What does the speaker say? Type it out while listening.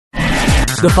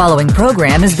The following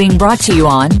program is being brought to you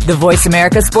on the Voice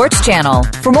America Sports Channel.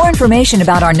 For more information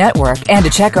about our network and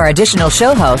to check our additional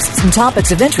show hosts and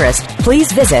topics of interest,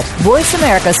 please visit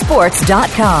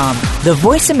voiceamericasports.com. The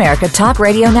Voice America Talk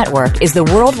Radio Network is the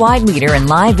worldwide leader in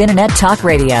live Internet talk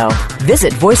radio.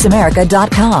 Visit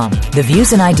voiceamerica.com. The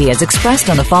views and ideas expressed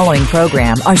on the following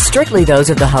program are strictly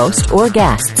those of the host or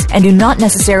guests and do not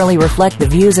necessarily reflect the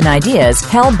views and ideas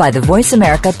held by the Voice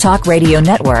America Talk Radio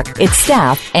Network, its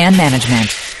staff, and management.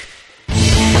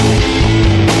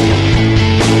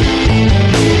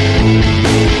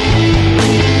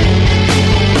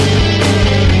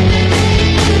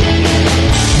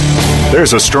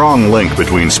 There's a strong link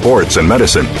between sports and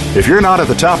medicine. If you're not at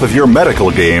the top of your medical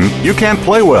game, you can't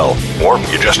play well, or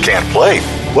you just can't play.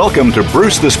 Welcome to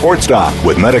Bruce the Sports Doc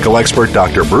with medical expert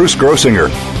Dr. Bruce Grossinger.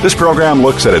 This program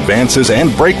looks at advances and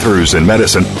breakthroughs in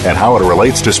medicine and how it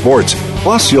relates to sports.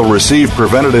 Plus, you'll receive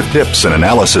preventative tips and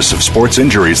analysis of sports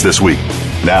injuries this week.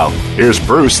 Now, here's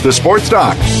Bruce the Sports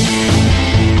Doc.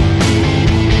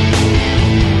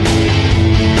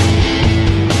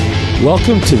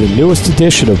 Welcome to the newest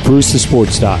edition of Bruce the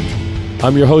Sports Doc.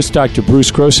 I'm your host, Dr.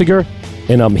 Bruce Grossinger,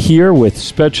 and I'm here with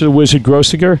Spencer the Wizard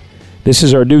Grossinger. This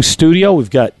is our new studio. We've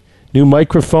got new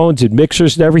microphones and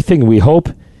mixers and everything. We hope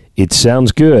it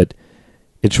sounds good.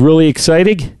 It's really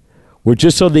exciting. We're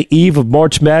just on the eve of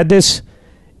March Madness,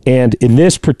 and in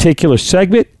this particular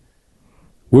segment,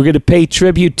 we're going to pay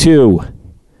tribute to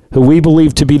who we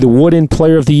believe to be the Wooden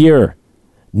Player of the Year,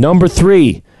 number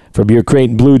 3 from your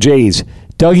Creighton Blue Jays,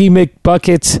 Dougie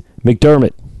McBuckets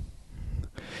McDermott.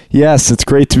 Yes, it's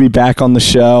great to be back on the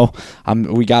show.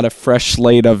 We got a fresh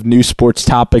slate of new sports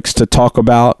topics to talk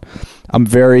about. I'm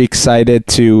very excited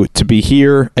to be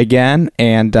here again,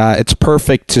 and it's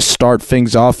perfect to start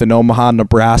things off in Omaha,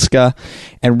 Nebraska.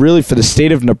 And really, for the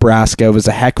state of Nebraska, it was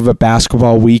a heck of a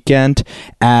basketball weekend,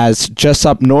 as just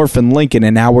up north in Lincoln,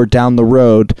 an hour down the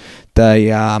road,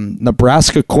 the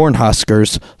Nebraska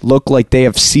Cornhuskers look like they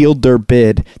have sealed their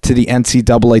bid to the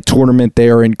NCAA tournament. They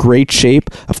are in great shape.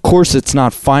 Of course, it's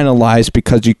not finalized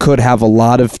because you could have a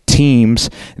lot of teams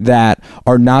that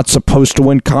are not supposed to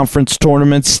win conference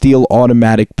tournaments steal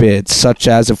automatic bids, such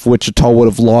as if Wichita would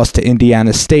have lost to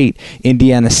Indiana State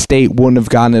wouldn't have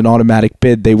gotten an automatic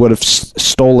bid. They would have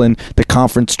stolen the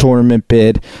conference tournament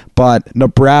bid. But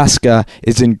Nebraska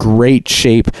is in great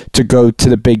shape to go to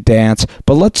the big dance.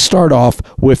 But let's start off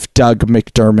with Doug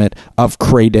McDermott of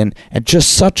Creighton, and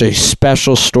just such a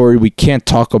special story. We can't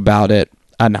talk about it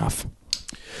enough.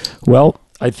 Well,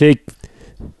 I think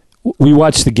we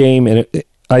watched the game, and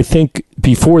I think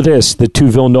before this, the 2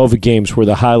 Villanova games were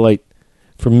the highlight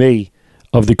for me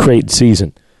of the Creighton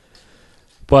season.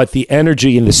 But the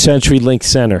energy in the CenturyLink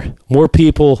Center, more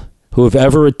people who have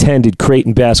ever attended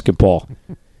Creighton basketball,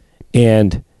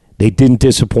 and they didn't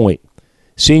disappoint.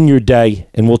 Senior day,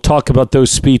 and we'll talk about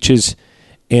those speeches,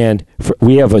 and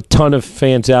we have a ton of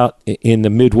fans out in the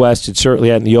Midwest and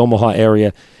certainly out in the Omaha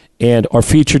area, and our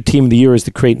featured team of the year is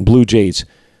the Creighton Blue Jays.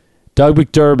 Doug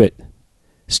McDermott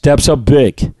steps up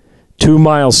big. 2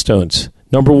 milestones.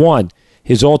 Number 1,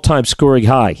 his all-time scoring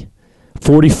high,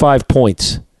 45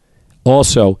 points.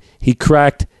 Also, he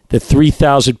cracked the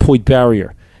 3,000-point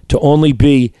barrier to only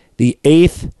be the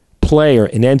 8th player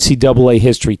in NCAA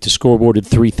history to score more than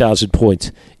 3,000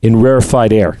 points in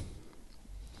rarefied air.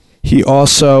 He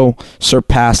also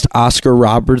surpassed Oscar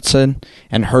Robertson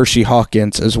and Hershey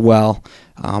Hawkins as well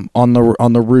on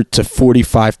the route to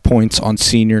 45 points on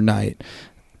senior night.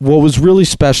 What was really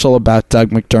special about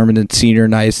Doug McDermott and senior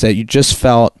night is that you just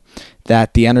felt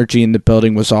that the energy in the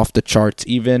building was off the charts,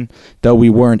 even though we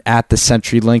weren't at the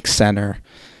CenturyLink Center.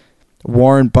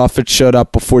 Warren Buffett showed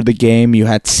up before the game. You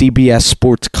had CBS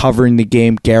Sports covering the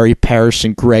game, Gary Parrish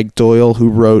and Greg Doyle, who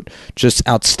wrote just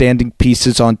outstanding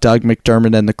pieces on Doug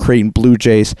McDermott and the Creighton Blue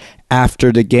Jays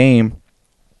after the game.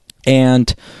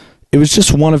 And it was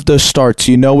just one of those starts.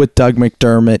 You know, with Doug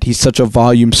McDermott, he's such a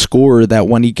volume scorer that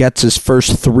when he gets his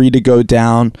first 3 to go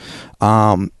down,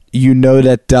 you know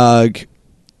that Doug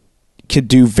could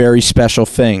do very special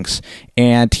things.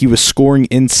 And he was scoring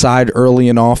inside early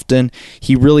and often.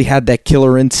 He really had that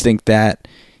killer instinct that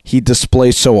he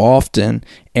displays so often,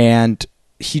 and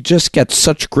he just gets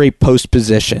such great post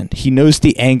position. He knows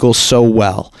the angle so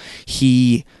well.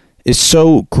 He is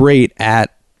so great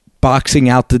at boxing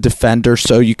out the defender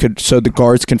so the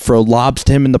guards can throw lobs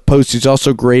to him in the post. He's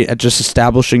also great at just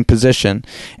establishing position.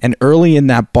 And early in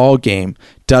that ball game,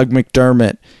 Doug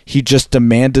McDermott, he just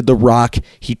demanded the rock.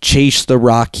 He chased the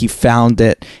rock. He found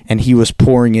it, and he was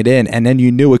pouring it in. And then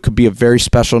you knew it could be a very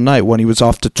special night when he was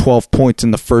off to 12 points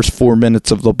in the first 4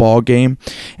 minutes of the ball game.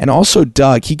 And also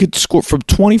Doug, he could score from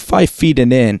 25 feet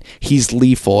and in. He's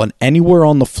lethal, and anywhere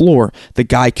on the floor, the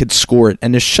guy could score it.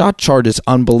 And his shot chart is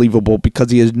unbelievable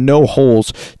because he has no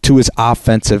holes to his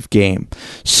offensive game.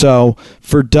 So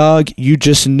for Doug, you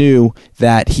just knew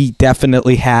that he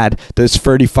definitely had those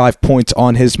 35 points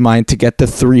on his mind to get to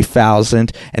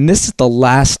 3,000. And this is the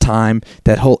last time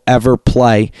that he'll ever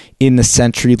play in the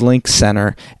CenturyLink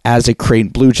Center as a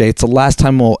Creighton Blue Jay. It's the last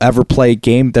time he'll ever play a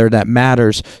game there that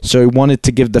matters. So he wanted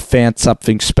to give the fans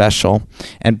something special.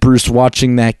 And Bruce,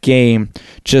 watching that game,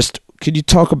 just could you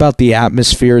talk about the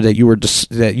atmosphere that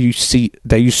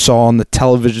you saw on the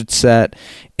television set,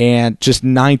 and just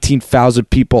 19,000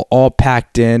 people all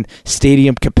packed in,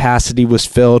 stadium capacity was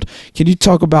filled. Can you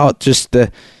talk about just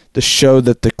the show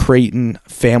that the Creighton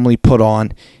family put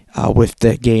on with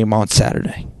the game on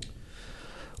Saturday?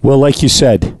 Well, like you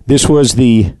said, this was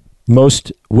the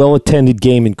most well-attended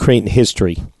game in Creighton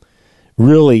history.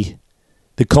 Really,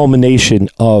 the culmination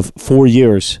of 4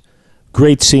 years,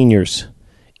 great seniors.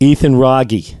 Ethan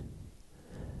Rogge,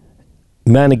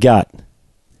 Manigat,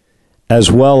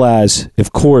 as well as,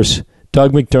 of course,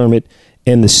 Doug McDermott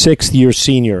and the sixth-year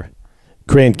senior,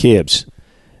 Grant Gibbs.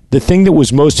 The thing that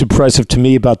was most impressive to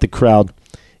me about the crowd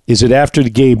is that after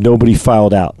the game, nobody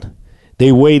filed out.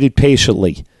 They waited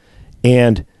patiently,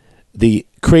 and the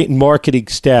Creighton marketing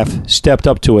staff stepped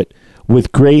up to it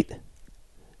with great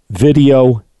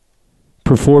video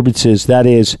performances, that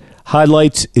is,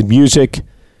 highlights and music,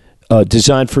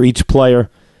 designed for each player,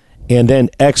 and then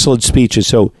excellent speeches.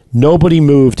 So nobody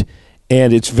moved,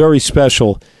 and it's very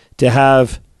special to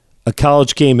have a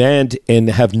college game end and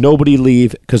have nobody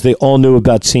leave because they all knew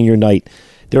about senior night.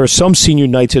 There are some senior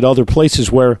nights at other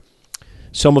places where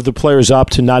some of the players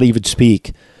opt to not even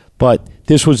speak, but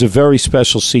this was a very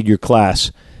special senior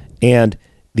class, and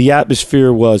the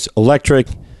atmosphere was electric,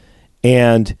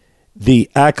 and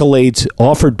the accolades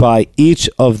offered by each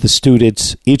of the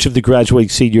students, each of the graduating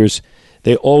seniors,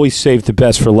 they always saved the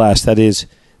best for last. That is,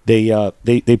 they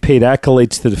paid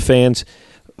accolades to the fans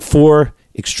for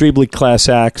extremely class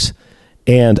acts,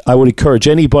 and I would encourage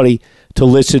anybody to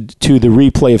listen to the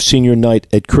replay of senior night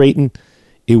at Creighton.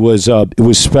 It was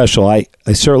special. I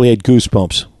certainly had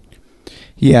goosebumps.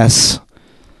 Yes.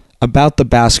 About the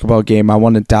basketball game, I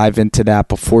want to dive into that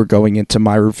before going into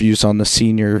my reviews on the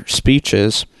senior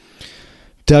speeches.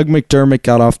 Doug McDermott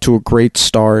got off to a great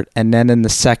start, and then in the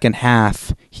second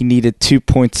half, he needed 2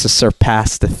 points to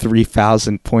surpass the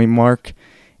 3,000-point mark.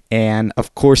 And,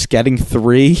 of course, getting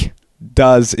 3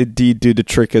 does indeed do the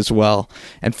trick as well.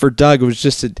 And for Doug, it was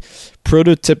just a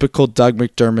prototypical Doug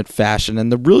McDermott fashion.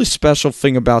 And the really special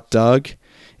thing about Doug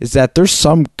is that there's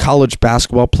some college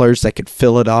basketball players that could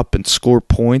fill it up and score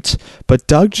points, but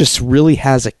Doug just really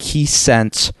has a key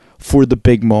sense for the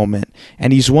big moment,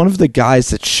 and he's one of the guys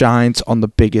that shines on the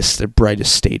biggest and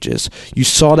brightest stages. You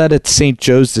saw that at St.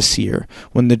 Joe's this year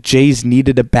when the Jays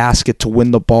needed a basket to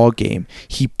win the ball game.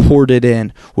 He poured it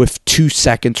in with 2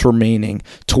 seconds remaining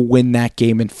to win that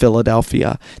game in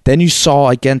Philadelphia. Then you saw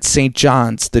against St.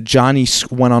 John's, the Johnnies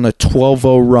went on a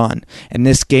 12-0 run, and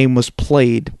this game was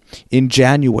played in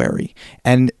January,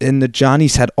 and the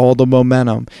Johnnies had all the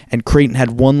momentum, and Creighton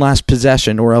had one last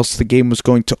possession or else the game was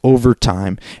going to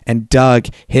overtime, and Doug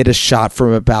hit a shot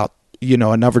from about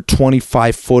another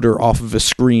 25-footer off of a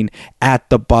screen at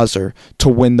the buzzer to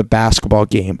win the basketball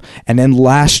game. And then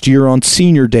last year on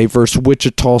Senior Day versus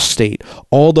Wichita State,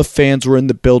 all the fans were in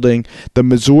the building. The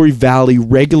Missouri Valley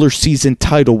regular season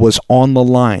title was on the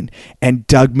line, and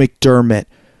Doug McDermott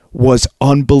was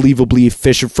unbelievably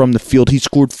efficient from the field. He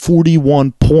scored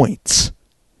 41 points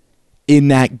in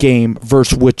that game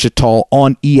versus Wichita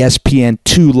on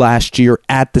ESPN2 last year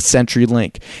at the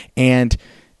CenturyLink. And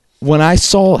when I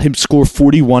saw him score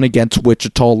 41 against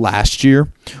Wichita last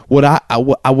year, what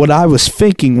I was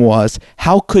thinking was,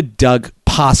 how could Doug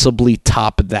possibly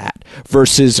top that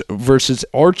versus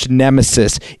arch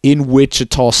nemesis in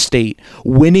Wichita State,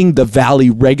 winning the Valley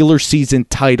regular season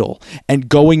title and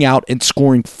going out and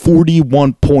scoring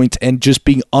 41 points and just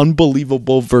being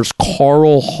unbelievable versus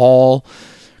Carl Hall,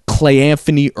 Clay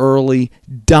Anthony early,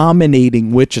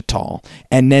 dominating Wichita,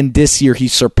 and then this year he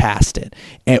surpassed it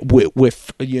and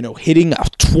with hitting a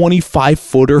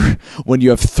 25-footer when you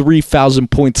have 3,000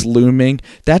 points looming.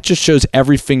 That just shows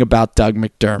everything about Doug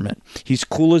McDermott. He's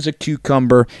cool as a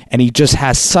cucumber, and he just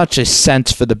has such a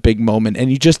sense for the big moment, and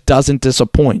he just doesn't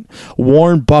disappoint.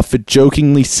 Warren Buffett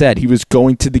jokingly said he was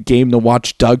going to the game to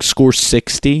watch Doug score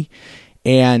 60,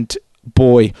 and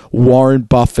boy, Warren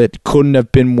Buffett, couldn't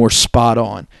have been more spot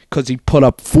on because he put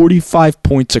up 45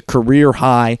 points, a career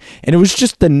high, and it was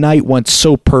just the night went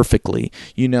so perfectly.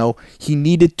 You know, he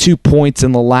needed 2 points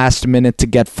in the last minute to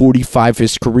get 45,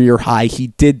 his career high. He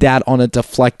did that on a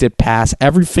deflected pass.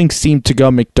 Everything seemed to go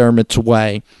McDermott's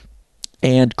way.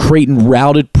 And Creighton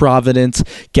routed Providence,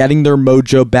 getting their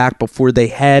mojo back before they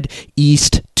head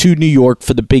east to New York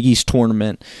for the Big East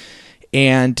tournament.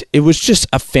 And it was just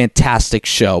a fantastic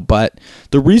show. But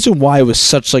the reason why it was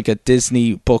such like a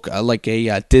Disney book, like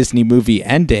a Disney movie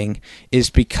ending, is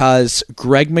because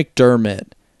Greg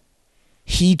McDermott,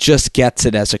 he just gets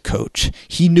it as a coach.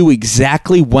 He knew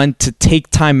exactly when to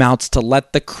take timeouts to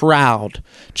let the crowd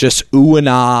just ooh and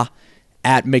ah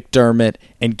at McDermott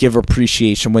and give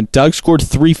appreciation. When Doug scored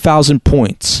 3,000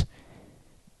 points,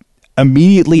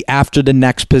 immediately after the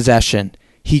next possession,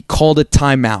 he called a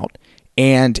timeout.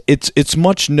 And it's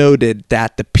much noted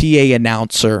that the PA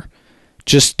announcer,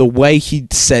 just the way he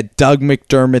said Doug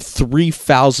McDermott,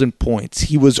 3,000 points,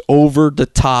 he was over the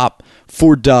top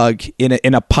for Doug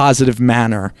in a positive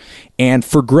manner. And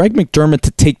for Greg McDermott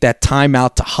to take that time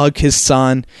out to hug his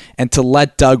son and to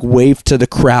let Doug wave to the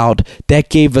crowd, that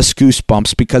gave us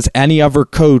goosebumps because any other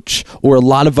coach or a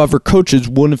lot of other coaches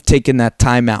wouldn't have taken that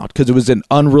timeout because it was an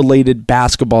unrelated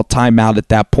basketball timeout at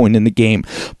that point in the game.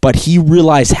 But he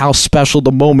realized how special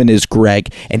the moment is,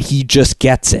 Greg, and he just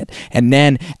gets it. And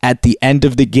then at the end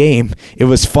of the game, it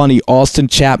was funny. Austin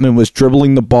Chapman was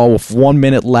dribbling the ball with 1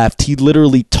 minute left. He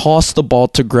literally tossed the ball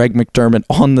to Greg McDermott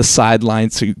on the sideline,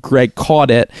 so Greg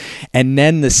caught it, and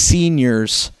then the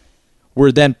seniors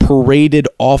were then paraded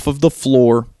off of the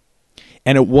floor,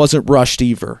 and it wasn't rushed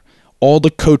either. All the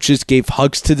coaches gave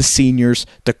hugs to the seniors.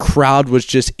 The crowd was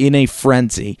just in a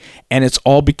frenzy, and it's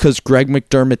all because Greg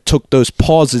McDermott took those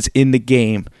pauses in the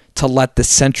game to let the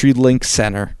CenturyLink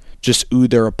Center just ooh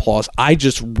their applause. I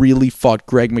just really thought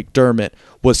Greg McDermott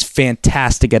was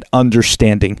fantastic at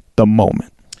understanding the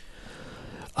moment.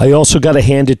 I also got to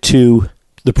hand it to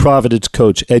the Providence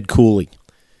coach, Ed Cooley.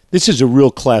 This is a real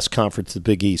class conference, the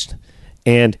Big East.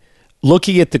 And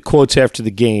looking at the quotes after the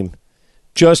game,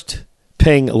 just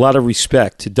paying a lot of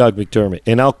respect to Doug McDermott.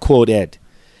 And I'll quote Ed.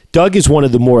 Doug is one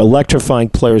of the more electrifying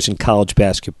players in college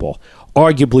basketball,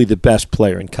 arguably the best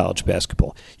player in college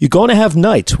basketball. You're going to have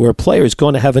nights where a player is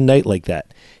going to have a night like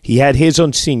that. He had his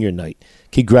on senior night.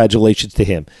 Congratulations to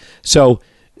him. So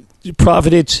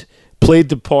Providence played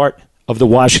the part of the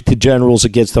Washington Generals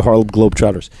against the Harlem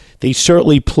Globetrotters. They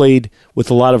certainly played with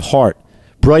a lot of heart.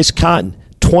 Bryce Cotton,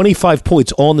 25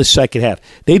 points all in the second half.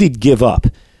 They didn't give up,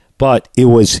 but it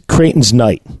was Creighton's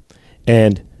night.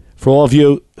 And for all of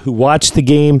you who watched the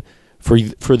game,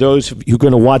 for those who are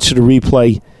going to watch the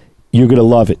replay, you're going to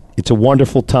love it. It's a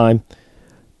wonderful time.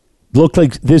 Looked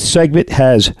like this segment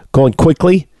has gone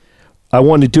quickly. I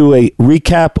want to do a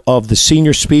recap of the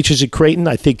senior speeches at Creighton.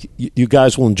 I think you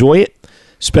guys will enjoy it.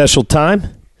 Special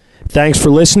time. Thanks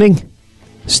for listening.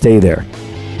 Stay there.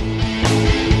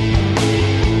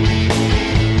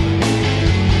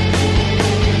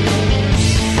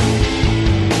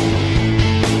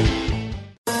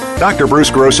 Dr. Bruce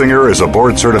Grossinger is a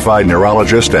board-certified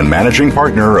neurologist and managing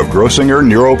partner of Grossinger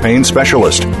Neuropain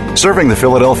Specialist, serving the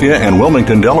Philadelphia and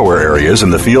Wilmington, Delaware areas in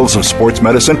the fields of sports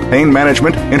medicine, pain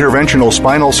management, interventional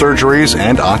spinal surgeries,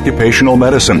 and occupational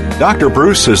medicine. Dr.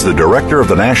 Bruce is the director of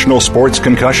the National Sports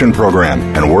Concussion Program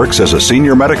and works as a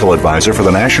senior medical advisor for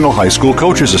the National High School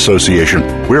Coaches Association.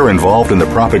 We're involved in the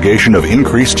propagation of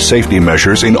increased safety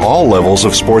measures in all levels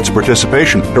of sports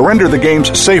participation to render the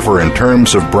games safer in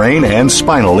terms of brain and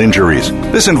spinal injuries.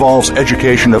 This involves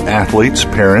education of athletes,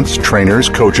 parents, trainers,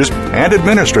 coaches, and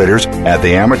administrators at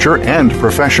the amateur and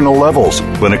professional levels.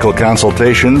 Clinical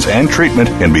consultations and treatment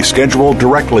can be scheduled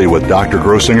directly with Dr.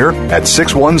 Grossinger at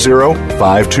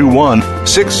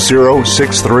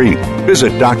 610-521-6063.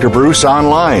 Visit Dr. Bruce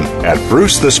online at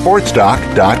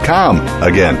brucethesportsdoc.com.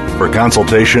 Again, for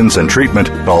consultations and treatment,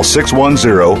 call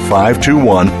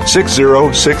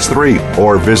 610-521-6063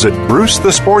 or visit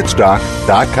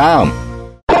brucethesportsdoc.com.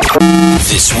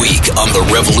 This week on The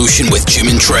Revolution with Jim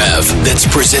and Trav, that's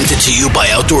presented to you by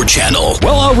Outdoor Channel.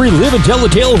 Well, I'll relive and tell the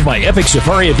tale of my epic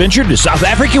safari adventure to South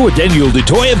Africa with Daniel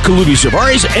DeToy of Kalubi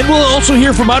Safaris, and we'll also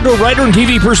hear from outdoor writer and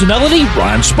TV personality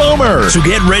Ron Spomer. So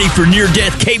get ready for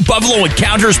near-death Cape Buffalo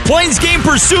encounters, plains game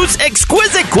pursuits,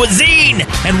 exquisite cuisine,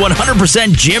 and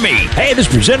 100% Jimmy. And it's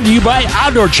presented to you by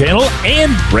Outdoor Channel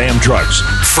and Ram Trucks.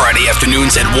 Friday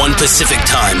afternoons at 1 Pacific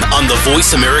Time on the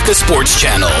Voice America Sports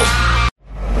Channel.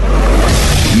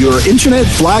 Your internet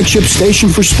flagship station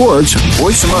for sports,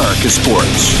 Voice America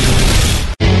Sports.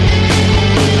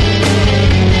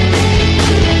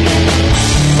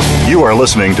 You You are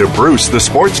listening to Bruce the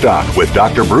Sports Doc with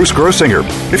Dr. Bruce Grossinger.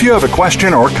 If you have a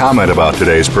question or comment about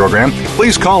today's program,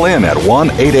 please call in at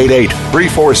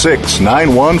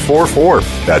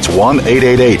 1-888-346-9144. That's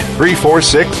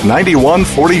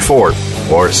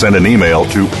 1-888-346-9144. Or send an email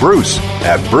to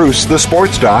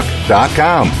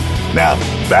bruce@brucethesportsdoc.com. Now,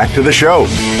 back to the show.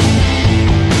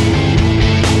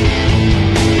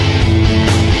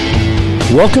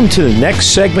 Welcome to the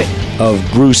next segment of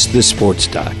Bruce the Sports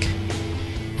Doc.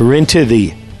 We're into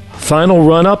the final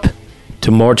run-up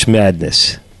to March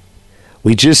Madness.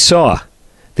 We just saw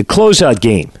the closeout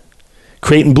game.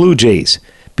 Creighton Blue Jays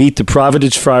beat the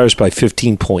Providence Friars by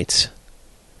 15 points.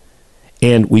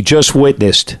 And we just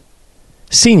witnessed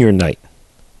senior night.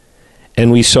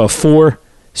 And we saw 4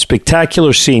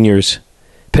 spectacular seniors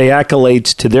pay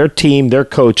accolades to their team, their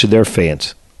coach, and their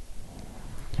fans.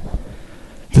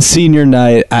 The senior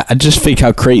night, I just think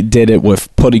how Creighton did it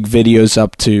with putting videos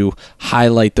up to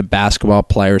highlight the basketball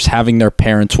players, having their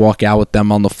parents walk out with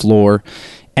them on the floor.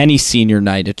 Any senior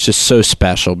night, it's just so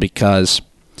special because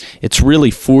it's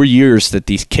really 4 years that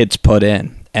these kids put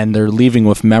in, and they're leaving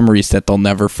with memories that they'll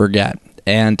never forget.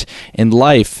 And in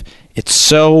life,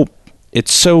 it's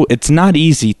not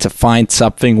easy to find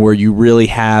something where you really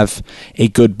have a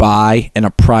goodbye and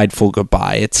a prideful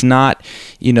goodbye. It's not,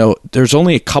 there's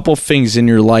only a couple things in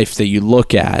your life that you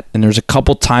look at, and there's a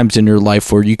couple times in your life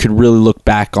where you could really look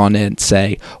back on it and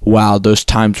say, wow, those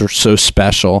times were so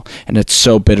special, and it's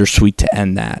so bittersweet to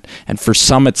end that. And for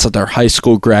some, it's their high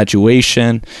school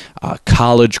graduation,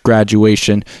 college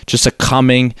graduation, just a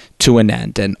coming to an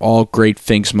end, and all great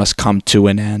things must come to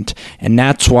an end. And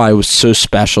that's why it was so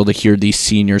special to hear these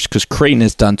seniors, because Creighton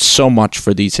has done so much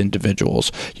for these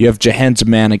individuals. You have Jahen's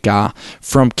Manigat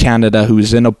from Canada, who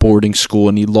is in a boarding school,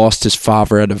 and he lost his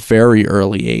father at a very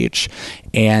early age.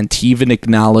 And he even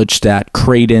acknowledged that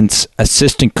Creighton's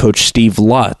assistant coach, Steve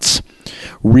Lutz,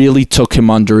 really took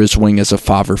him under his wing as a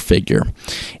father figure.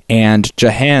 And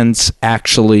Jahen's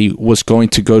actually was going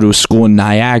to go to a school in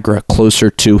Niagara, closer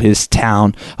to his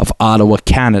town of Ottawa,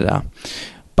 Canada.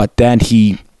 But then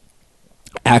he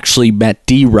actually met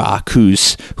D-Rock, who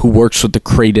works with the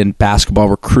Creighton basketball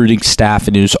recruiting staff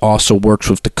and who also works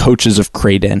with the coaches of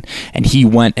Creighton, and he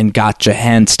went and got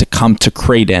Jahen's to come to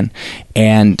Creighton.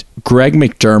 And Greg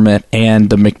McDermott and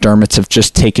the McDermotts have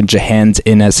just taken Jahen's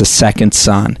in as a second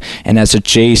son. And as a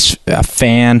Jays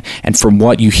fan, and from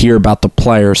what you hear about the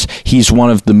players, he's one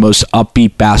of the most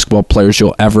upbeat basketball players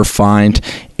you'll ever find.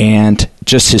 And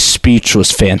just his speech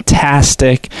was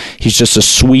fantastic. He's just a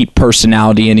sweet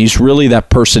personality, and he's really that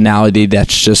personality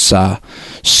that's just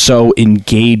so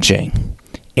engaging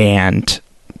and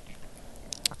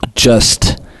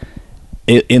just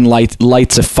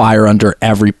lights a fire under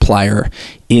every player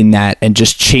in that, and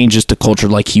just changes the culture.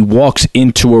 Like, he walks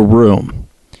into a room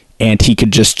and he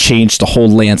could just change the whole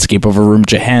landscape of a room.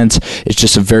 Jahen's is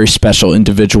just a very special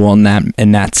individual in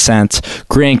that sense.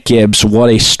 Grant Gibbs, what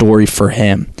a story for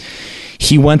him.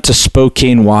 He went to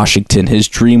Spokane, Washington. His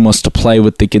dream was to play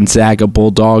with the Gonzaga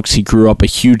Bulldogs. He grew up a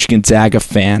huge Gonzaga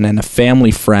fan, and a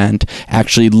family friend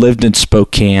actually lived in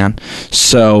Spokane.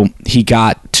 So he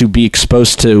got to be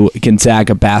exposed to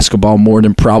Gonzaga basketball more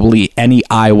than probably any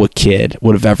Iowa kid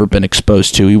would have ever been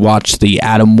exposed to. He watched the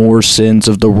Adam Morrisons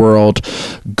of the world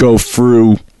go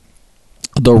through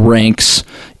the ranks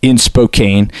in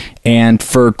Spokane. And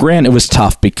for Grant, it was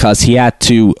tough because he had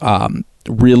to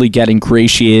really get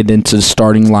ingratiated into the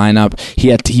starting lineup.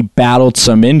 He battled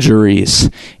some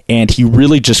injuries, and he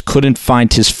really just couldn't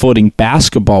find his footing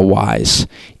basketball-wise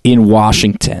in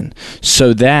Washington.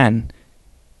 So then,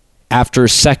 after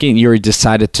his second year, he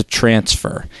decided to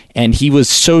transfer, and he was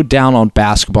so down on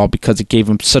basketball because it gave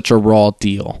him such a raw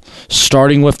deal,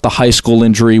 starting with the high school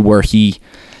injury where he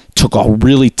took a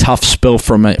really tough spill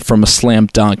from a slam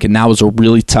dunk, and that was a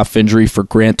really tough injury for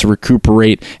Grant to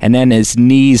recuperate. And then his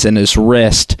knees and his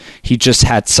wrist, he just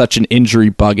had such an injury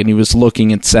bug, and he was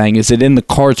looking and saying, is it in the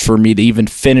cards for me to even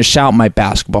finish out my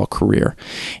basketball career?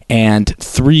 And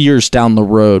 3 years down the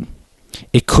road,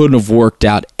 it couldn't have worked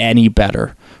out any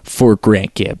better for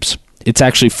Grant Gibbs. It's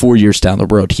actually 4 years down the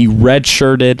road. He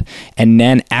redshirted, and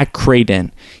then at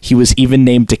Creighton, he was even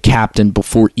named a captain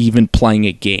before even playing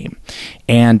a game.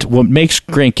 And what makes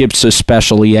Grant Gibbs so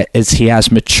special is he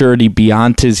has maturity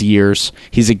beyond his years.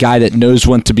 He's a guy that knows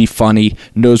when to be funny,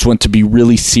 knows when to be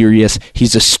really serious.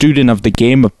 He's a student of the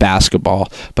game of basketball.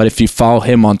 But if you follow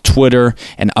him on Twitter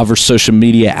and other social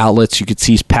media outlets, you can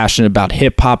see he's passionate about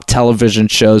hip-hop, television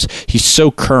shows. He's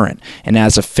so current. And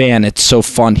as a fan, it's so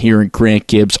fun hearing Grant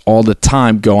Gibbs all the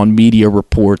time go on media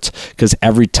reports, because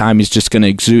every time he's just going to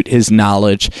exude his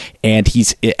knowledge, and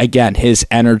his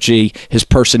energy, his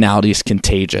personality is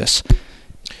contagious.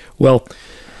 Well,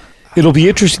 it'll be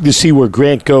interesting to see where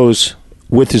Grant goes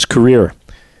with his career.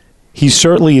 He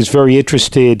certainly is very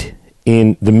interested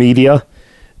in the media.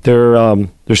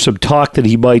 There's some talk that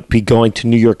he might be going to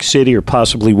New York City or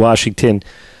possibly Washington.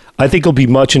 I think he'll be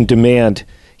much in demand.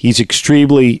 He's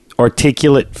extremely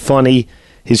articulate, funny.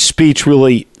 His speech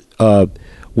really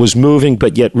was moving,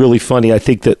 but yet really funny. I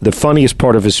think that the funniest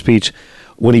part of his speech,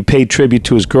 when he paid tribute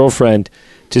to his girlfriend,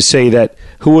 to say that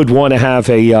who would want to have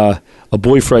a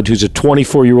boyfriend who's a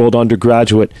 24-year-old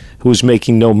undergraduate who is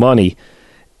making no money.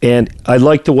 And I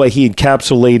like the way he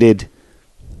encapsulated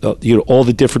all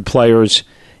the different players.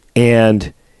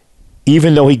 And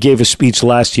even though he gave a speech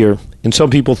last year, and some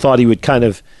people thought he would kind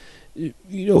of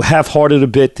half-hearted a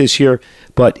bit this year,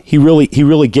 but he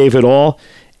really gave it all,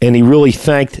 and he really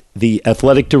thanked the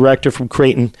athletic director from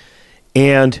Creighton,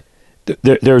 and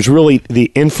there's really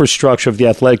the infrastructure of the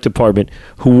athletic department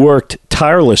who worked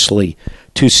tirelessly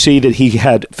to see that he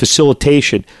had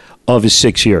facilitation of his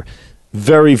 6th year.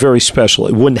 Very, very special.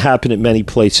 It wouldn't happen at many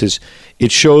places.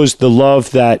 It shows the love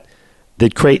that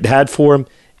Creighton had for him.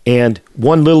 And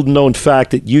one little known fact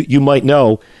that you might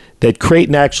know, that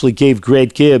Creighton actually gave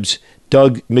Grant Gibbs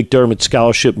Doug McDermott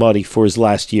scholarship money for his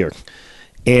last year.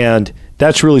 And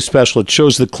that's really special. It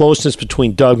shows the closeness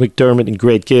between Doug McDermott and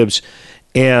Grant Gibbs.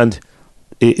 And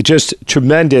it just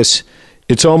tremendous.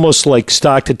 It's almost like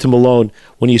Stockton to Malone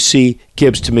when you see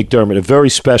Gibbs to McDermott. A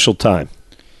very special time.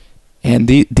 And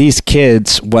these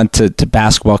kids went to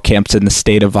basketball camps in the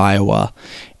state of Iowa.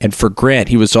 And for Grant,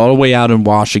 he was all the way out in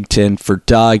Washington. For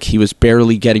Doug, he was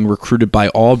barely getting recruited by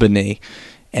Albany.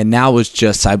 And now was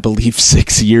just, I believe,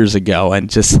 6 years ago. And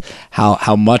just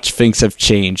how much things have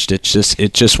changed. It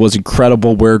just was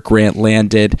incredible where Grant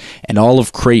landed. And all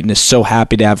of Creighton is so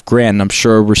happy to have Grant. And I'm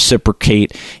sure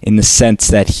reciprocate in the sense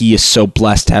that he is so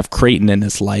blessed to have Creighton in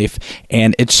his life.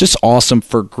 And it's just awesome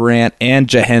for Grant and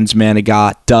Jahen's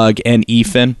Manigat, Doug and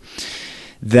Ethan,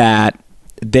 that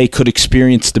they could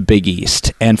experience the Big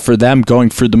East. And for them, going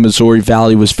through the Missouri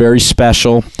Valley was very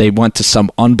special. They went to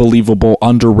some unbelievable,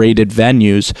 underrated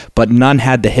venues, but none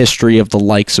had the history of the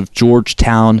likes of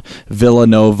Georgetown,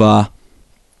 Villanova,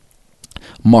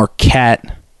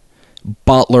 Marquette,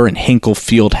 Butler, and Hinkle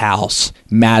Fieldhouse,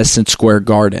 Madison Square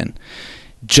Garden.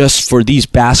 Just for these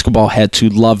basketball heads who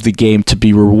love the game to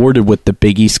be rewarded with the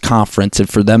Big East Conference and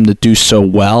for them to do so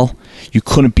well, you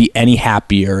couldn't be any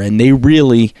happier. And they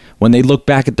really, when they look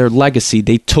back at their legacy,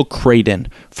 they took Creighton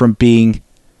from being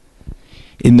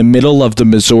in the middle of the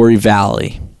Missouri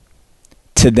Valley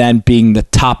to then being the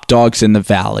top dogs in the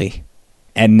Valley.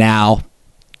 And now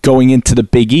going into the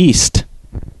Big East,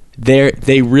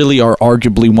 they really are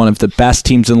arguably one of the best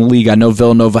teams in the league. I know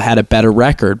Villanova had a better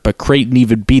record, but Creighton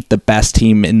even beat the best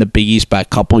team in the Big East by a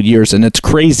couple years. And it's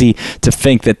crazy to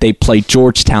think that they play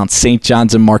Georgetown, St.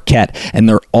 John's, and Marquette, and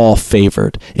they're all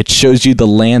favored. It shows you the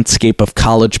landscape of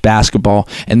college basketball,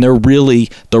 and they're really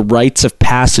the rites of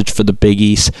passage for the Big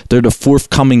East. They're the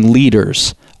forthcoming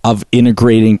leaders of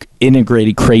integrating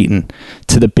Creighton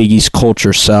to the Big East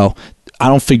culture. So I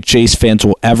don't think Jays fans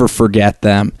will ever forget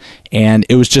them. And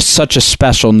it was just such a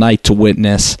special night to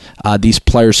witness these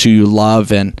players who you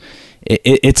love. And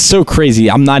it's so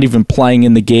crazy. I'm not even playing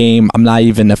in the game. I'm not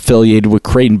even affiliated with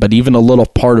Creighton. But even a little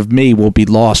part of me will be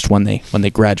lost when they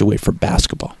graduate from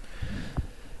basketball.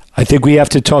 I think we have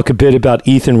to talk a bit about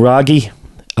Ethan Wragge.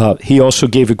 He also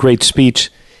gave a great speech.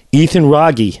 Ethan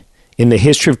Wragge, in the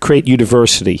history of Creighton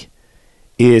University,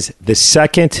 is the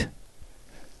second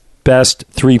best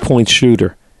three-point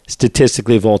shooter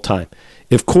statistically of all time.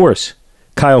 Of course,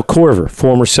 Kyle Korver,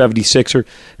 former 76er,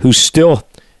 who's still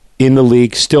in the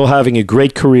league, still having a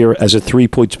great career as a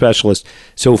three-point specialist.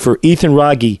 So for Ethan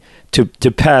Wragge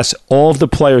to pass all of the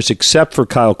players except for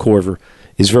Kyle Korver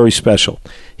is very special.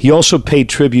 He also paid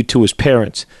tribute to his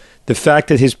parents. The fact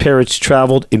that his parents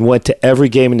traveled and went to every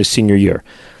game in his senior year,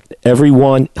 every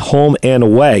one home and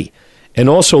away. And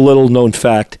also a little-known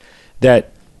fact that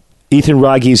Ethan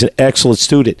Wragge is an excellent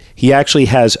student. He actually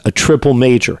has a triple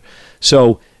major.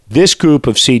 So this group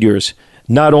of seniors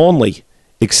not only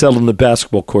excelled on the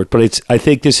basketball court, but I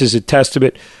think this is a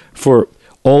testament for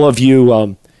all of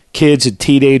you kids and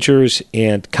teenagers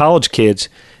and college kids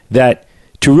that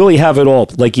to really have it all,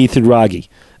 like Ethan Wragge,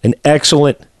 an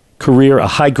excellent career, a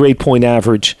high grade point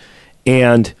average,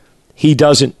 and he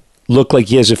doesn't look like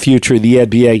he has a future in the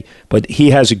NBA, but he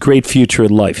has a great future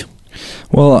in life.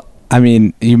 Well, I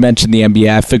mean, you mentioned the NBA.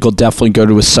 I think he'll definitely go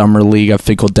to a summer league. I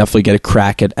think he'll definitely get a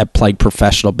crack at playing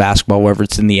professional basketball, whether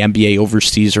it's in the NBA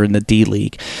overseas or in the D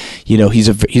League. You know, he's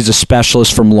a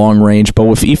specialist from long range. But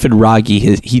with Ethan Wragge,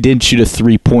 he didn't shoot a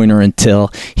three-pointer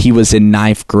until he was in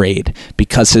 9th grade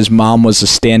because his mom was a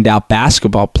standout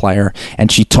basketball player, and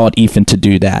she taught Ethan to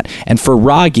do that. And for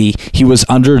Wragge, he was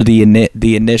under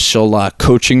the initial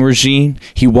coaching regime.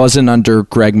 He wasn't under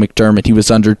Greg McDermott. He was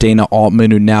under Dana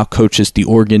Altman, who now coaches the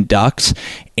Oregon Ducks.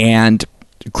 And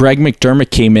Greg McDermott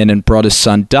came in and brought his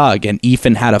son Doug, and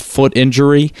Ethan had a foot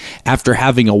injury after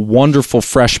having a wonderful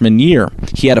freshman year.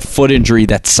 He had a foot injury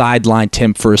that sidelined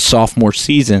him for his sophomore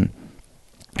season.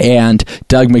 And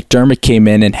Doug McDermott came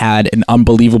in and had an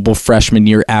unbelievable freshman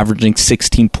year, averaging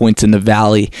 16 points in the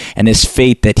Valley. And his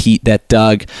fate that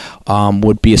Doug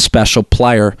would be a special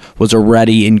player was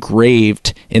already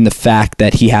engraved in the fact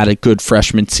that he had a good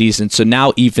freshman season. So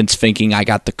now Ethan's thinking, I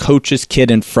got the coach's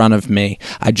kid in front of me.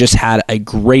 I just had a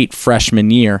great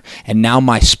freshman year. And now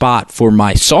my spot for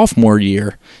my sophomore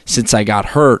year, since I got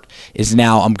hurt, is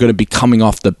now I'm going to be coming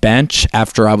off the bench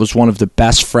after I was one of the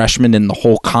best freshmen in the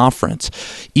whole conference.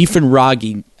 Ethan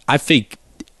Wragge, I think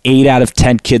 8 out of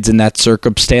 10 kids in that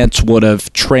circumstance would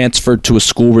have transferred to a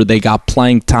school where they got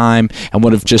playing time and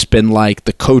would have just been like,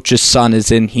 the coach's son is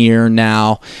in here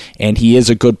now, and he is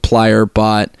a good player,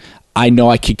 but I know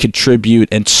I could contribute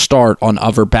and start on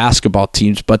other basketball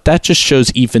teams. But that just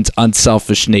shows Ethan's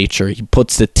unselfish nature. He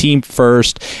puts the team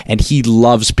first, and he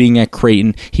loves being at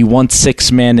Creighton. He won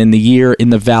 6th man in the year in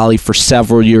the Valley for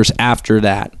several years after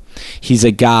that. He's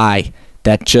a guy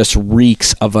that just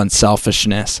reeks of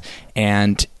unselfishness,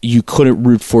 and you couldn't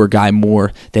root for a guy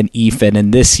more than Ethan.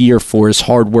 And this year, for his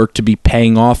hard work to be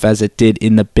paying off as it did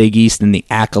in the Big East and the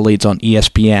accolades on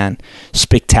ESPN,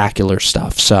 spectacular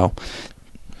stuff. So,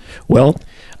 well,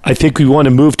 I think we want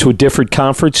to move to a different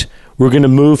conference. We're going to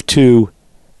move to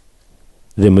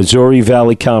the Missouri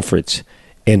Valley Conference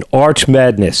and Arch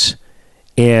Madness,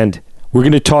 and we're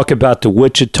going to talk about the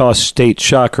Wichita State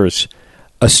Shockers,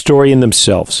 a story in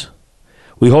themselves.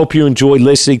 We hope you enjoy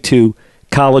listening to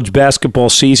college basketball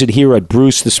season here at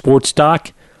Bruce the Sports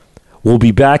Doc. We'll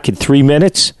be back in 3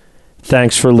 minutes.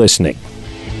 Thanks for listening.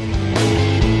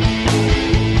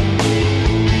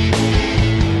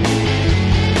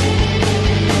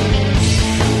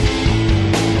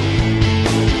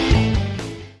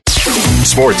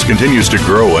 Sports continues to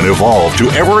grow and evolve to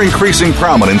ever-increasing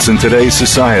prominence in today's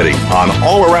society. On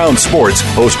All Around Sports,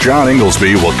 host John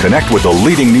Inglesby will connect with the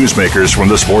leading newsmakers from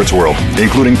the sports world,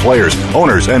 including players,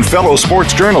 owners, and fellow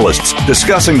sports journalists,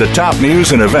 discussing the top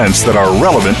news and events that are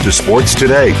relevant to sports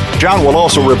today. John will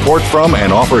also report from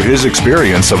and offer his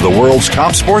experience of the world's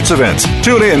top sports events.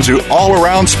 Tune in to All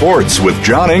Around Sports with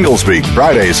John Inglesby,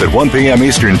 Fridays at 1 p.m.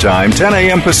 Eastern Time, 10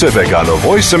 a.m. Pacific on the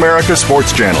Voice America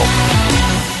Sports Channel.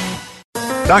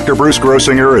 Dr. Bruce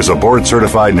Grossinger is a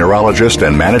board-certified neurologist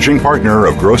and managing partner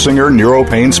of Grossinger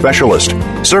Neuropain Specialist,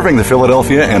 serving the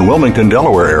Philadelphia and Wilmington,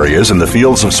 Delaware areas in the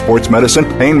fields of sports medicine,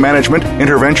 pain management,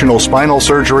 interventional spinal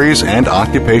surgeries, and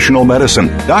occupational medicine.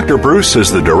 Dr. Bruce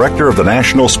is the director of the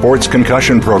National Sports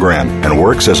Concussion Program and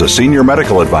works as a senior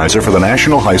medical advisor for the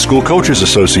National High School Coaches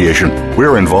Association.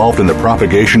 We're involved in the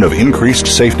propagation of increased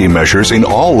safety measures in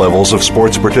all levels of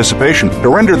sports participation to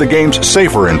render the games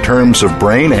safer in terms of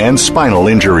brain and spinal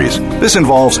injuries. This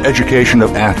involves education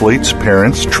of athletes,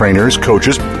 parents, trainers,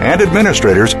 coaches, and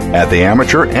administrators at the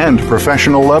amateur and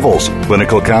professional levels.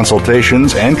 Clinical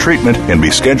consultations and treatment can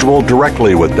be scheduled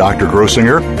directly with Dr.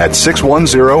 Grossinger at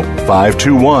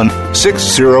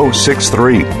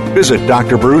 610-521-6063. Visit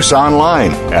Dr. Bruce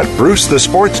online at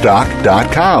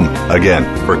brucethesportsdoc.com. Again,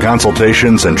 for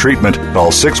consultations and treatment,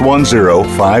 call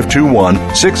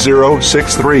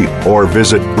 610-521-6063 or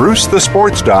visit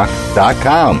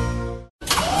brucethesportsdoc.com.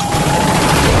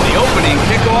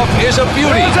 Is a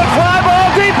beauty. There's a fly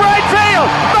ball deep right field.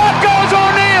 Back goes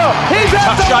O'Neal. He's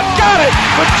at the shot. Got it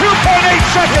with 2.8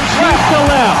 seconds left. To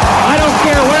left. I don't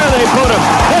care where they put him.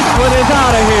 This one is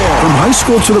out of here. From high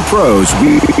school to the pros,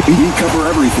 we cover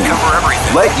everything.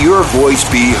 Let your voice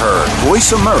be heard.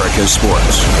 Voice America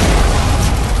Sports.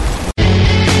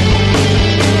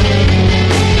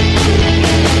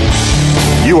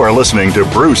 You are listening to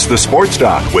Bruce the Sports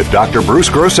Doc with Dr. Bruce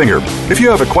Grossinger. If you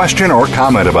have a question or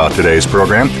comment about today's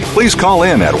program, please call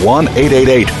in at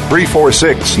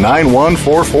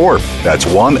 1-888-346-9144. That's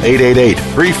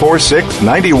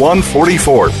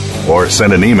 1-888-346-9144. Or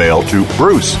send an email to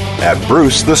bruce at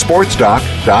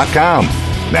brucethesportsdoc.com.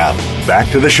 Now, back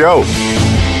to the show.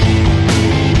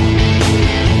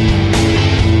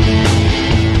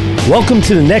 Welcome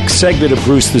to the next segment of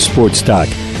Bruce the Sports Doc.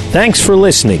 Thanks for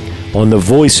listening on the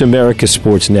Voice America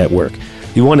Sports Network.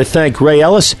 We want to thank Ray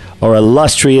Ellis, our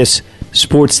illustrious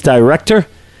sports director,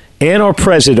 and our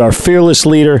president, our fearless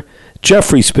leader,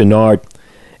 Jeffrey Spinard.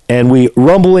 And we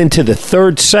rumble into the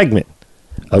third segment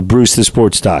of Bruce the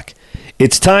Sports Doc.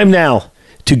 It's time now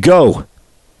to go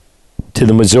to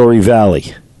the Missouri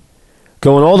Valley.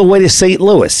 Going all the way to St.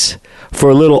 Louis for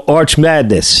a little Arch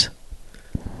Madness.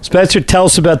 Spencer, tell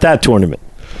us about that tournament.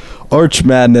 Arch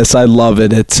Madness, I love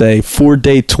it. It's a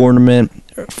 4-day tournament,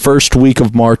 first week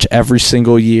of March every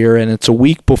single year, and it's a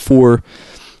week before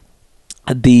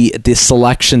the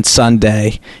Selection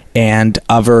Sunday and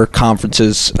other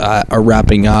conferences are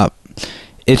wrapping up.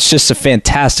 It's just a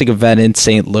fantastic event in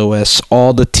St. Louis.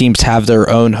 All the teams have their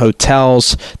own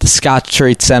hotels. The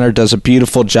Scottrade Center does a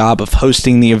beautiful job of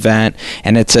hosting the event,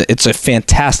 and it's a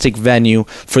fantastic venue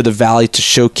for the Valley to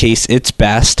showcase its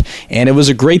best. And it was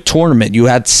a great tournament. You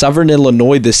had Southern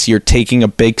Illinois this year taking a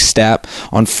big step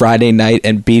on Friday night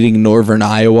and beating Northern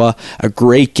Iowa. A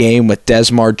great game with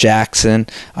Desmar Jackson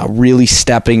really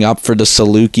stepping up for the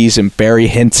Salukis, and Barry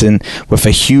Hinson with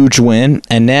a huge win.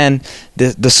 And then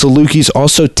the Salukis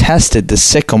also tested the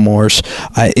Sycamores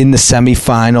in the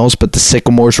semifinals, but the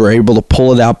Sycamores were able to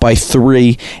pull it out by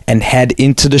 3 and head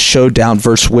into the showdown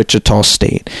versus Wichita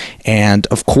State. And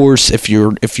of course, if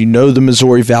you know the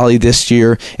Missouri Valley this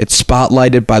year, it's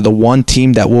spotlighted by the one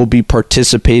team that will be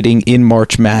participating in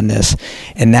March Madness,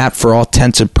 and that, for all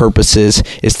intents and purposes,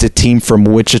 is the team from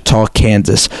Wichita,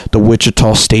 Kansas, the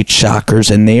Wichita State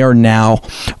Shockers, and they are now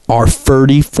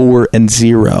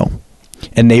 34-0.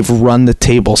 And they've run the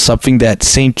table, something that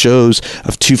St. Joe's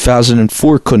of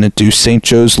 2004 couldn't do. St.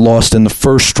 Joe's lost in the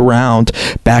first round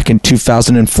back in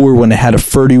 2004 when it had a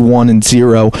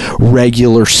 31-0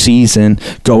 regular season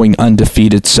going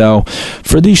undefeated. So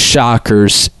for these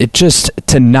Shockers, it just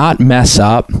to not mess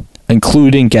up,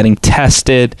 including getting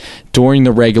tested during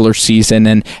the regular season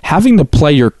and having to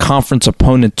play your conference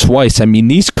opponent twice. I mean,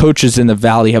 these coaches in the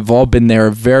Valley have all been there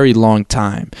a very long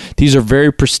time. These are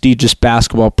very prestigious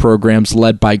basketball programs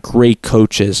led by great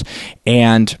coaches,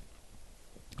 and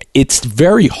it's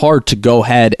very hard to go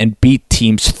ahead and beat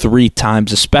teams 3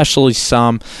 times, especially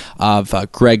some of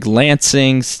Greg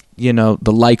Lansing's, the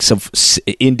likes of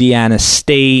Indiana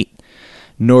State,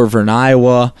 Northern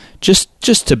Iowa,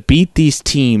 just to beat these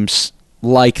teams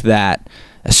like that,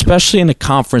 especially in a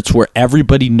conference where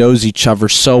everybody knows each other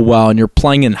so well and you're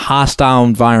playing in hostile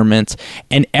environments,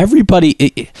 and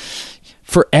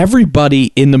for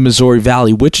everybody in the Missouri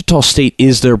Valley, Wichita State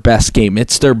is their best game.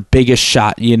 It's their biggest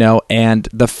shot, and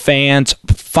the fans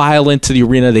file into the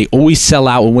arena. They always sell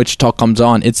out when Wichita comes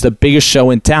on. It's the biggest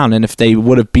show in town, and if they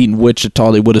would have beaten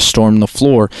Wichita, they would have stormed the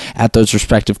floor at those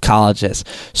respective colleges.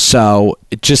 So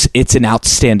it's an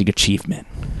outstanding achievement.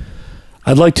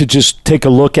 I'd like to just take a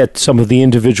look at some of the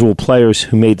individual players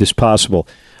who made this possible.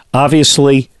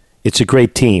 Obviously, it's a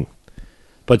great team,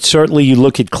 but certainly you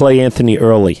look at Clay Anthony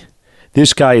Early.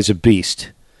 This guy is a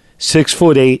beast.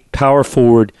 6'8", power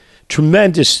forward,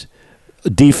 tremendous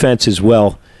defense as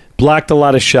well. Blocked a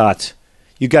lot of shots.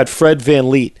 You got Fred Van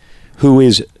Leet, who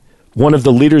is one of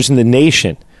the leaders in the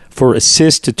nation for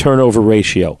assist to turnover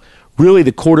ratio. Really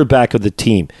the quarterback of the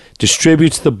team.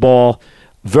 Distributes the ball,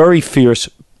 very fierce,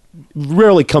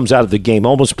 rarely comes out of the game,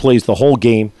 almost plays the whole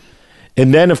game.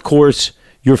 And then, of course,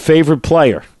 your favorite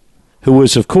player, who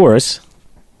was, of course,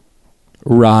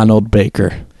 Ronald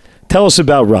Baker. Tell us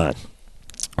about Ron.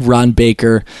 Ron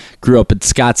Baker grew up in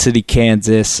Scott City,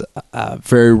 Kansas, a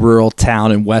very rural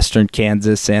town in western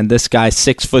Kansas. And this guy,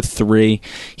 6'3",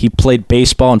 he played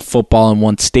baseball and football and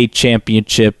won state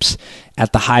championships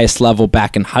at the highest level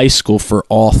back in high school for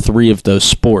all 3 of those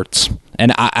sports.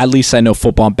 And at least I know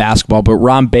football and basketball, but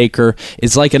Ron Baker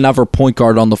is like another point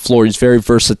guard on the floor. He's very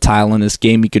versatile in his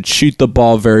game. He could shoot the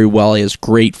ball very well. He has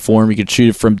great form. He could shoot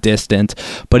it from distance.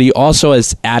 But he also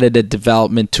has added a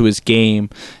development to his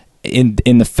game in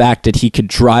the fact that he could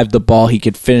drive the ball. He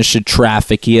could finish in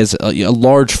traffic. He has a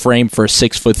large frame for a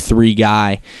 6'3"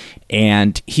 guy.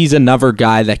 And he's another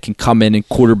guy that can come in and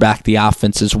quarterback the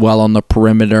offense as well on the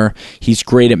perimeter. He's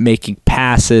great at making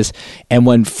passes. And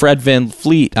when Fred Van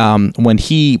Fleet, when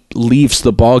he leaves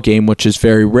the ball game, which is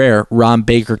very rare, Ron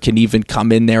Baker can even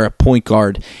come in there at point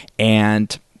guard,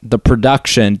 and the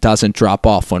production doesn't drop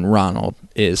off when Ronald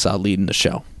is leading the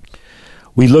show.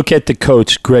 We look at the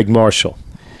coach, Greg Marshall.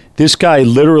 This guy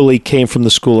literally came from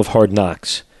the School of Hard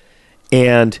Knocks.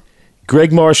 And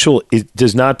Greg Marshall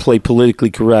does not play politically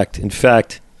correct. In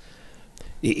fact,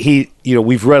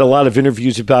 we've read a lot of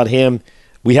interviews about him.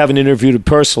 We haven't interviewed him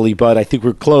personally, but I think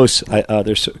we're close.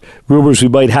 There's rumors we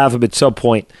might have him at some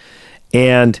point.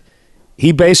 And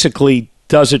he basically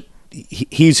does it.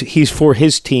 He's for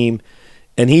his team,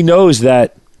 and he knows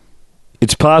that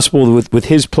it's possible with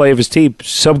his play of his team,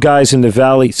 some guys in the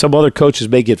Valley, some other coaches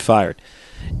may get fired.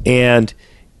 And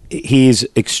he's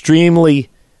extremely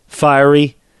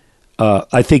fiery.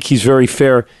 I think he's very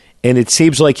fair, and it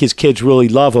seems like his kids really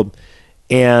love him.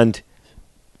 And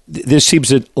this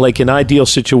seems like an ideal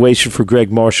situation for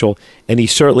Greg Marshall, and he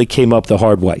certainly came up the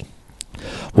hard way.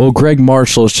 Well, Greg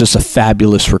Marshall is just a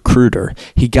fabulous recruiter.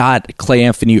 He got Clay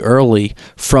Anthony early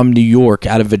from New York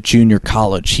out of a junior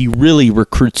college. He really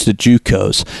recruits the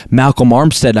JUCOs. Malcolm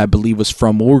Armstead, I believe, was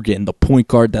from Oregon, the point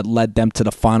guard that led them to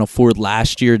the Final Four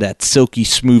last year, that silky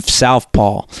smooth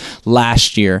southpaw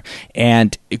last year.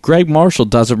 And Greg Marshall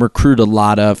doesn't recruit a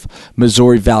lot of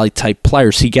Missouri Valley-type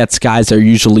players. He gets guys that are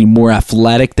usually more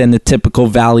athletic than the typical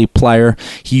Valley player.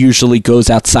 He usually goes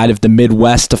outside of the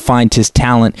Midwest to find his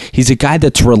talent. He's a guy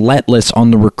that's relentless on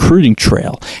the recruiting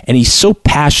trail, and he's so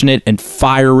passionate and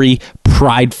fiery,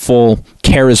 prideful,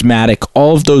 charismatic.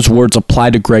 All of those words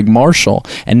apply to Greg Marshall,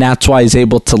 and that's why he's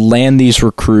able to land these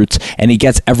recruits, and he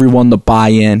gets everyone to buy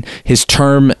in. His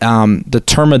term, the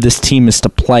term of this team is to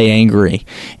play angry,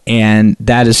 and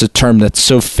that is a term that's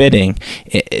so fitting.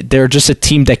 They're just a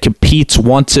team that competes,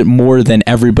 wants it more than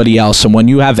everybody else, and when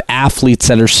you have athletes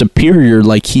that are superior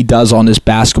like he does on his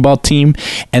basketball team,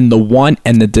 and the want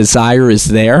and the desire is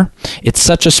there, it's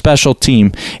such a special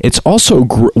team. It's also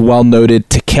well noted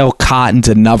Takale Cotton's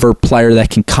another player that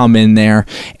can come in there,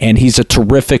 and he's a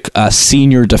terrific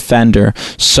senior defender.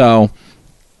 So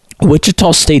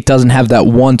Wichita State doesn't have that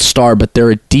one star, but they're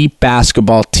a deep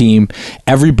basketball team.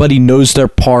 Everybody knows their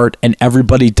part, and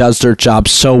everybody does their job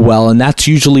so well, and that's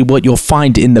usually what you'll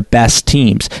find in the best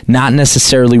teams. Not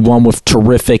necessarily one with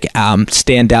terrific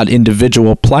standout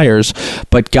individual players,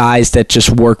 but guys that just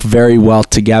work very well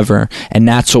together, and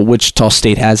that's what Wichita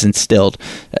State has instilled.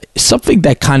 Something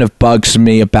that kind of bugs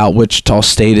me about Wichita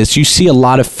State is you see a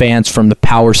lot of fans from the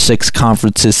Power 6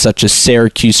 conferences, such as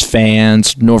Syracuse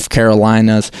fans, North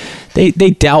Carolina's. They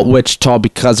doubt Wichita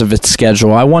because of its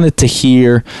schedule. I wanted to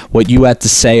hear what you had to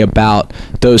say about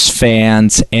those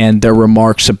fans and their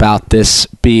remarks about this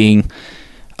being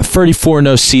a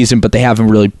 34-0 season, but they haven't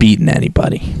really beaten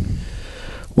anybody.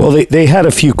 Well, they had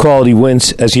a few quality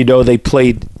wins. As you know, they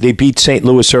beat St.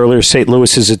 Louis earlier. St.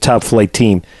 Louis is a top-flight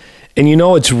team. And you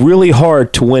know, it's really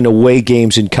hard to win away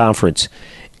games in conference.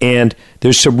 And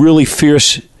there's some really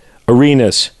fierce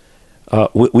arenas.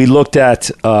 We looked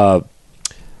at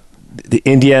the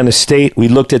Indiana State. We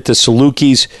looked at the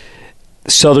Salukis,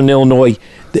 Southern Illinois.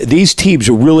 These teams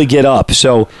really get up.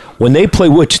 So when they play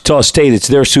Wichita State, it's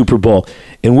their Super Bowl.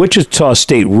 And Wichita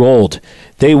State rolled.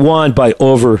 They won by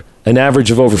over an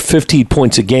average of over 15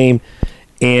 points a game.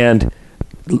 And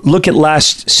look at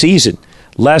last season.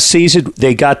 Last season,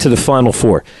 they got to the Final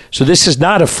Four. So this is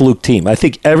not a fluke team. I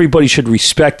think everybody should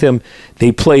respect them.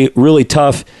 They play really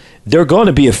tough. They're going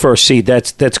to be a first seed.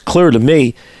 That's clear to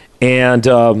me. And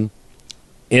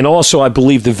also, I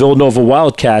believe the Villanova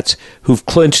Wildcats, who've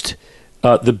clinched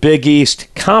the Big East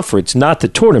Conference, not the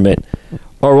tournament,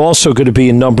 are also going to be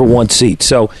a number one seed.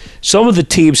 So some of the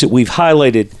teams that we've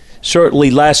highlighted,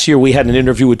 certainly last year we had an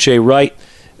interview with Jay Wright.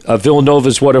 Villanova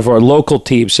is one of our local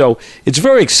teams. So it's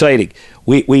very exciting.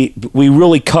 We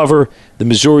really cover the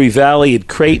Missouri Valley and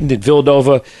Creighton and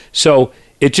Villanova. So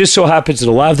it just so happens that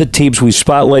a lot of the teams we've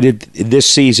spotlighted this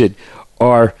season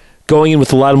are going in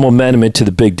with a lot of momentum into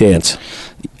the big dance.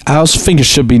 I also think it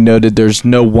should be noted there's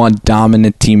no one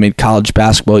dominant team in college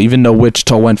basketball. Even though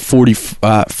Wichita went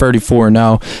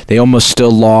 34-0, they almost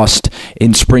still lost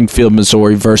in Springfield,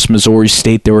 Missouri versus Missouri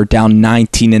State. They were down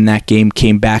 19 in that game,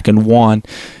 came back and won.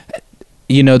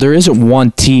 You know, there isn't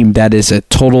one team that is a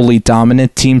totally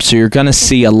dominant team, so you're going to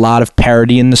see a lot of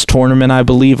parity in this tournament, I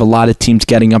believe. A lot of teams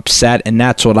getting upset, and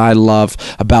that's what I love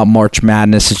about March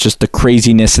Madness. It's just the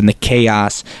craziness and the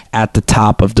chaos at the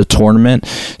top of the tournament.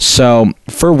 So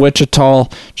for Wichita,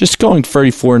 just going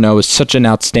 34-0 is such an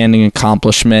outstanding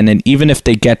accomplishment, and even if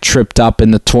they get tripped up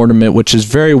in the tournament, which is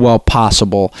very well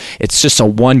possible, it's just a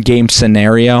one-game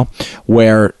scenario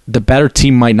where the better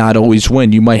team might not always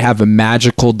win. You might have a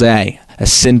magical day, a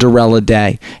Cinderella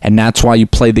day, and that's why you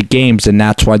play the games, and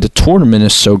that's why the tournament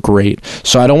is so great.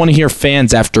 So I don't want to hear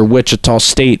fans after Wichita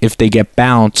State, if they get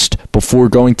bounced before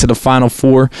going to the Final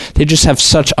Four, they just have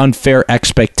such unfair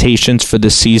expectations for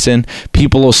the season.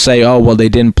 People will say, oh, well, they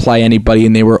didn't play anybody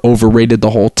and they were overrated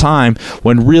the whole time,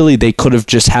 when really they could have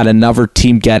just had another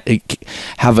team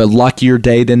have a luckier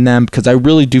day than them, because I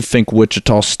really do think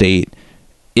Wichita State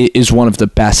is one of the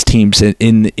best teams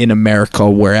in America,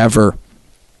 wherever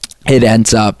it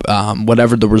ends up,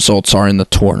 whatever the results are in the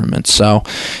tournament. So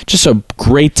just a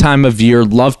great time of year.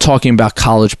 Love talking about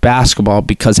college basketball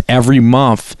because every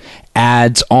month,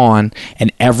 adds on,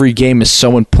 and every game is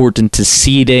so important to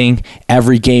seeding.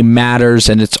 Every game matters,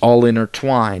 and it's all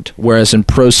intertwined. Whereas in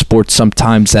pro sports,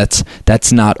 sometimes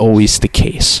that's not always the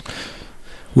case.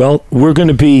 Well, we're going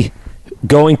to be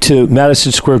going to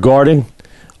Madison Square Garden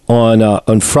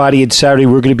on Friday and Saturday.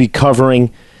 We're going to be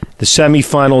covering the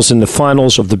semifinals and the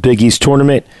finals of the Big East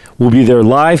tournament. We'll be there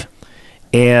live,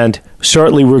 and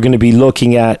certainly we're going to be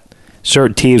looking at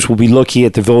certain teams. We'll be looking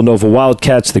at the Villanova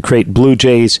Wildcats, the Creighton Blue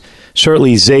Jays,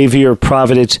 certainly Xavier,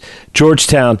 Providence,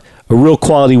 Georgetown, a real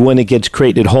quality win against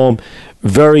Creighton at home.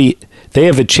 They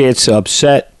have a chance to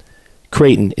upset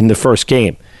Creighton in the first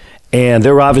game, and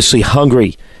they're obviously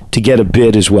hungry to get a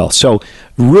bid as well. So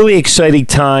really exciting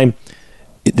time.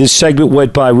 This segment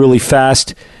went by really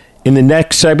fast. In the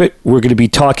next segment, we're going to be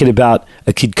talking about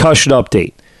a concussion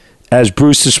update. As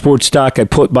Bruce the Sports Doc, I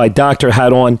put my doctor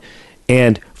hat on,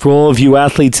 and for all of you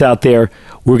athletes out there,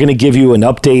 we're going to give you an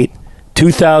update,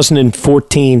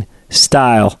 2014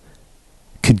 style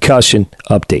concussion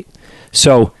update.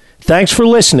 So thanks for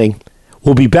listening.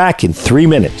 We'll be back in 3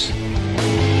 minutes.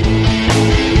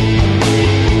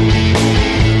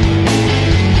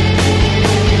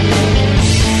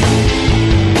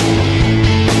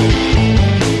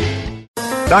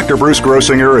 Dr. Bruce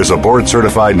Grossinger is a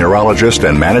board-certified neurologist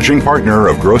and managing partner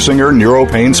of Grossinger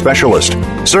Neuropain Specialist,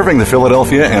 serving the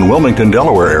Philadelphia and Wilmington,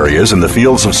 Delaware areas in the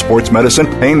fields of sports medicine,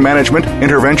 pain management,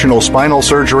 interventional spinal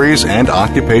surgeries, and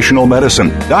occupational medicine.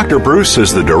 Dr. Bruce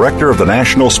is the director of the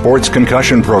National Sports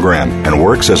Concussion Program and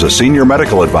works as a senior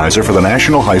medical advisor for the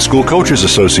National High School Coaches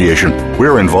Association.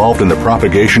 We're involved in the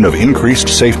propagation of increased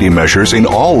safety measures in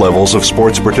all levels of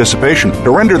sports participation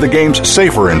to render the games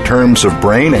safer in terms of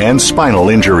brain and spinal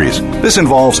injuries. This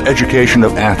involves education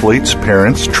of athletes,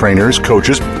 parents, trainers,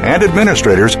 coaches, and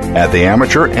administrators at the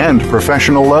amateur and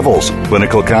professional levels.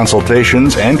 Clinical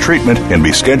consultations and treatment can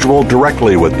be scheduled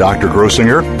directly with Dr.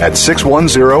 Grossinger at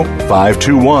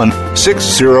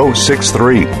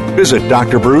 610-521-6063. Visit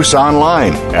Dr. Bruce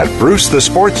online at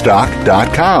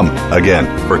brucethesportsdoc.com. Again,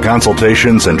 for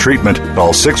consultations and treatment,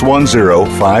 call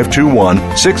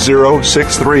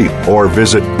 610-521-6063 or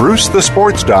visit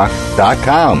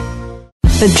brucethesportsdoc.com.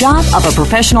 The job of a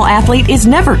professional athlete is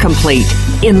never complete.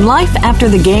 In Life After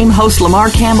the Game, host Lamar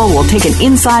Campbell will take an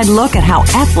inside look at how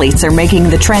athletes are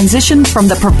making the transition from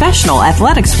the professional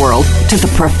athletics world to the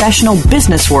professional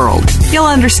business world. You'll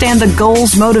understand the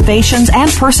goals, motivations, and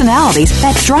personalities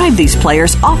that drive these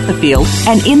players off the field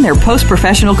and in their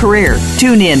post-professional career.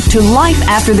 Tune in to Life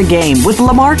After the Game with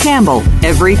Lamar Campbell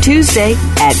every Tuesday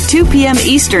at 2 p.m.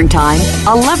 Eastern Time,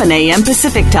 11 a.m.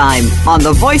 Pacific Time on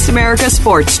the Voice America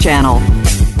Sports Channel.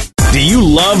 Do you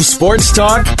love sports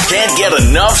talk? Can't get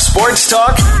enough sports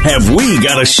talk? Have we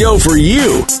got a show for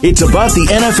you? It's about the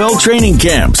NFL training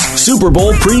camps, Super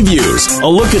Bowl previews, a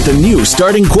look at the new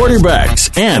starting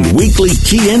quarterbacks, and weekly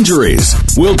key injuries.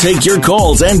 We'll take your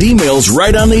calls and emails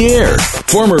right on the air.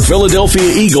 Former Philadelphia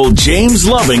Eagle James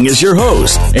Loving is your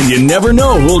host, and you never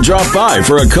know who'll drop by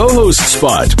for a co-host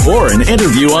spot or an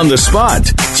interview on the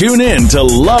spot. Tune in to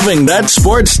Loving That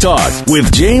Sports Talk with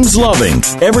James Loving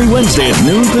every Wednesday at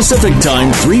noon Pacific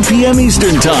Time, 3 p.m.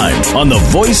 Eastern Time on the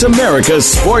Voice America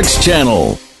Sports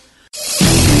Channel.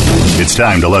 It's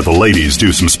time to let the ladies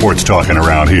do some sports talking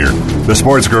around here. The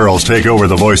sports girls take over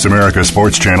the Voice America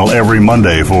Sports Channel every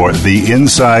Monday for The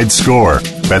Inside Score.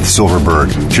 Beth Silverberg,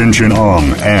 Chin Chin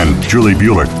Ong, and Julie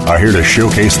Bueller are here to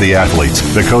showcase the athletes,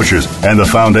 the coaches, and the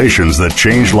foundations that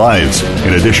change lives.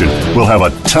 In addition, we'll have a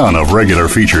ton of regular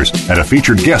features and a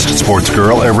featured guest sports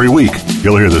girl every week.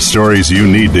 You'll hear the stories you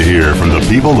need to hear from the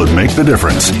people that make the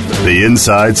difference. The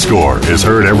Inside Score is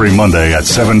heard every Monday at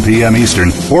 7 p.m.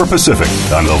 Eastern, 4 Pacific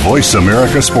on the Voice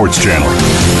America Sports Channel.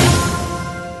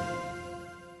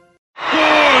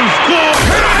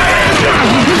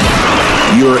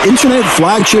 Your internet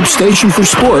flagship station for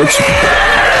sports.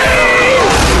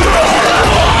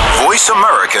 Voice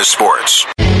America Sports.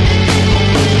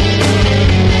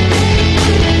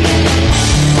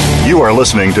 You are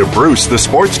listening to Bruce the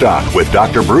Sports Doc with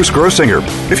Dr. Bruce Grossinger.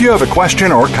 If you have a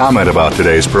question or comment about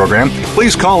today's program,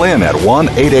 please call in at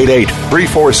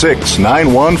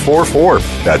 1-888-346-9144.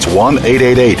 That's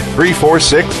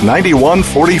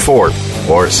 1-888-346-9144.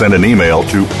 Or send an email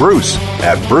to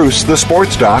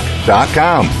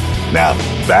bruce@brucethesportsdoc.com. Now,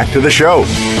 back to the show.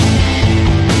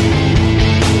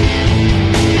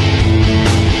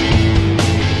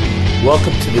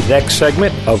 Welcome to the next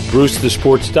segment of Bruce the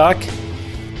Sports Doc.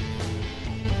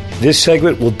 This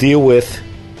segment will deal with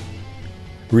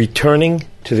returning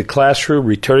to the classroom,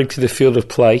 returning to the field of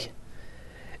play,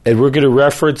 and we're going to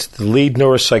reference the lead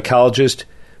neuropsychologist,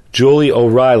 Julie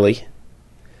O'Reilly.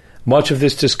 Much of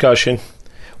this discussion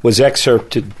was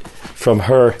excerpted from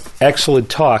her excellent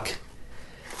talk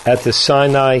at the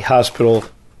Sinai Hospital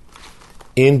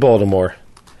in Baltimore,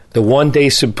 the one-day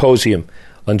symposium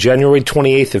on January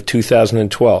 28th of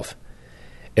 2012.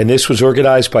 And this was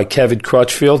organized by Kevin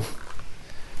Crutchfield,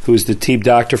 who is the team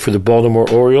doctor for the Baltimore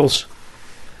Orioles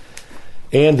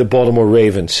and the Baltimore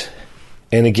Ravens.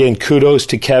 And again, kudos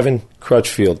to Kevin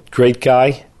Crutchfield. Great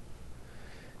guy,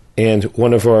 and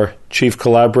one of our chief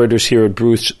collaborators here at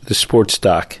Bruce the Sports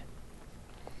Doc.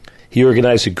 He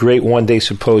organized a great one-day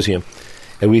symposium,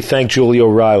 and we thank Julie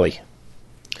O'Reilly.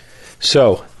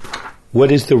 So,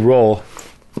 what is the role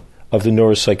of the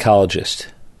neuropsychologist?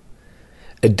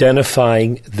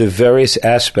 Identifying the various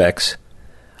aspects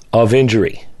of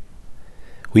injury.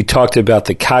 We talked about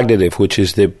the cognitive, which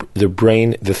is the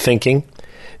brain, the thinking,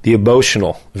 the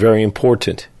emotional, very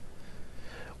important,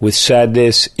 with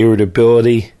sadness,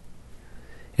 irritability,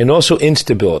 and also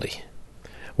instability,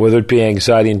 whether it be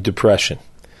anxiety and depression.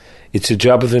 It's the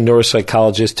job of the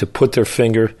neuropsychologist to put their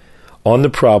finger on the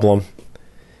problem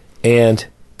and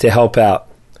to help out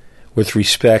with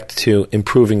respect to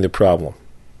improving the problem.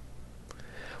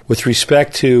 With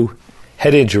respect to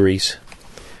head injuries,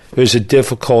 there's a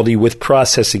difficulty with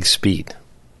processing speed.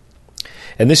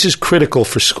 And this is critical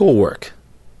for schoolwork.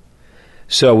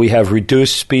 So we have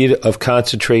reduced speed of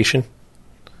concentration.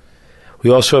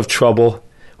 We also have trouble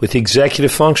with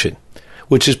executive function,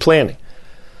 which is planning.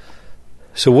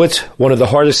 So what's one of the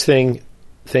hardest things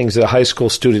that a high school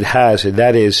student has, and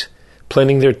that is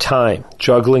planning their time,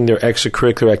 juggling their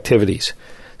extracurricular activities,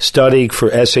 studying for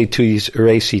SATs or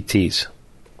ACTs,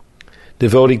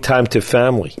 devoting time to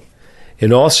family,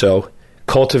 and also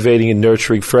cultivating and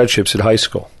nurturing friendships in high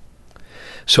school.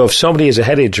 So if somebody has a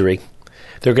head injury,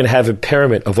 they're going to have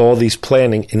impairment of all these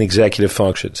planning and executive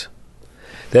functions.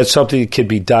 That's something that can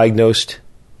be diagnosed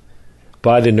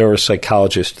by the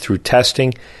neuropsychologist through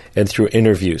testing and through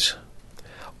interviews.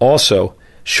 Also,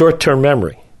 short-term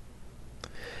memory.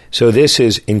 So this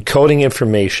is encoding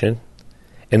information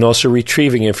and also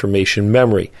retrieving information,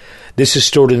 memory. This is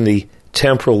stored in the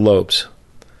temporal lobes.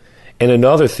 And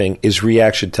another thing is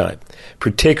reaction time,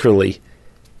 particularly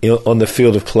on the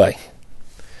field of play.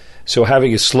 So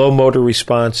having a slow motor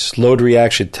response, slowed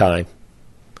reaction time,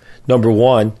 number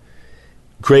one,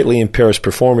 greatly impairs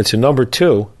performance, and number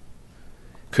two,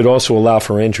 could also allow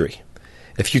for injury.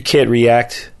 If you can't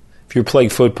react, if you're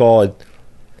playing football and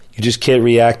you just can't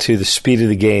react to the speed of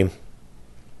the game,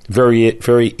 very,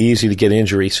 very easy to get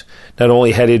injuries. Not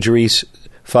only head injuries,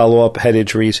 follow-up head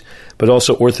injuries, but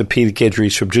also orthopedic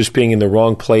injuries from just being in the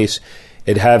wrong place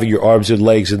and having your arms and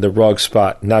legs in the wrong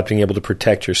spot, not being able to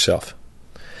protect yourself.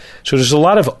 So there's a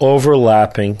lot of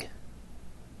overlapping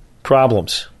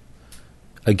problems.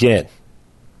 Again,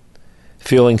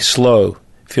 feeling slow,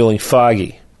 feeling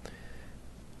foggy,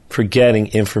 forgetting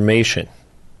information,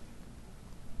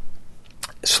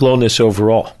 slowness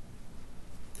overall.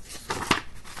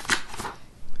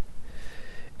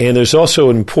 And there's also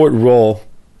an important role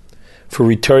for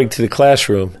returning to the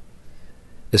classroom,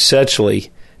 essentially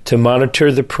to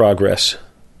monitor the progress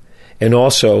and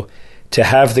also to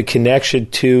have the connection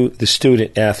to the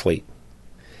student athlete,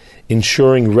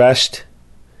 ensuring rest,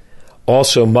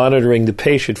 also monitoring the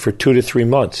patient for 2 to 3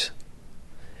 months.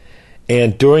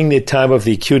 And during the time of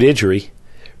the acute injury,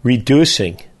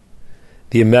 reducing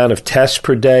the amount of tests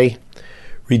per day,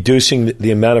 reducing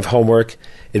the amount of homework,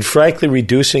 and frankly,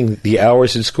 reducing the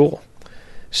hours in school.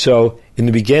 So in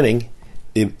the beginning,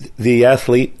 the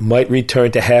athlete might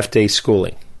return to half-day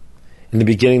schooling. In the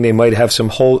beginning, they might have some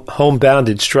homebound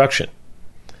instruction.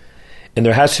 And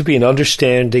there has to be an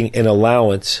understanding and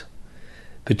allowance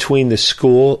between the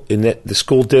school and the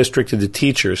school district and the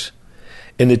teachers.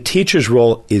 And the teacher's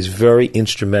role is very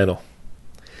instrumental.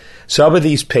 Some of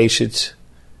these patients,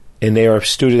 and they are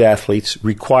student athletes,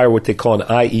 require what they call an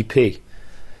IEP.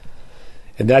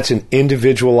 And that's an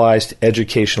individualized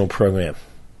educational program.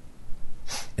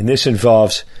 And this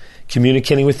involves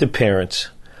communicating with the parents,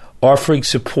 offering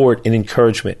support and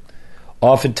encouragement,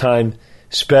 oftentimes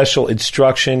special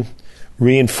instruction,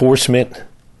 reinforcement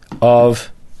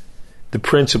of the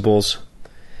principles,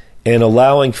 and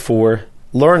allowing for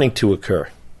learning to occur.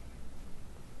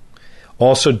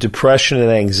 Also, depression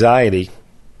and anxiety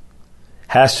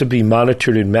has to be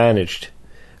monitored and managed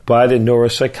by the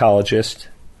neuropsychologist,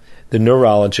 the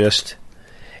neurologist,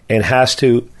 and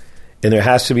there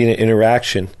has to be an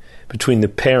interaction between the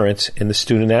parents and the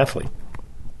student athlete.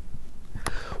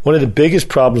 One of the biggest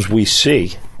problems we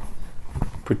see,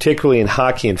 particularly in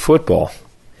hockey and football,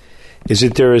 is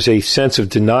that there is a sense of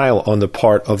denial on the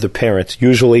part of the parents.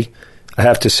 Usually, I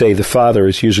have to say, the father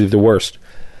is usually the worst.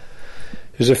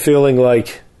 There's a feeling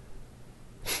like,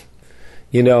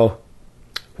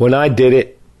 when I did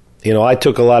it, I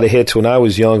took a lot of hits when I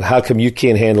was young. How come you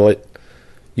can't handle it?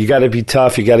 You got to be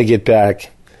tough. You got to get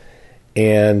back.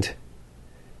 And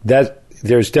that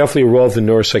there's definitely a role of the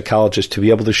neuropsychologist to be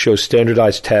able to show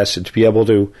standardized tests and to be able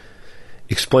to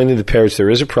explain to the parents there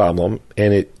is a problem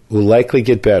and it will likely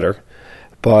get better,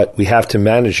 but we have to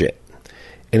manage it.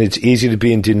 And it's easy to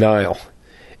be in denial.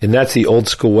 And that's the old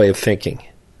school way of thinking.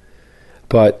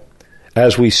 But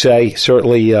as we say,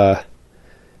 certainly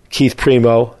Keith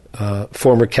Primo,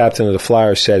 former captain of the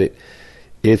Flyers, said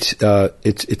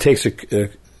it takes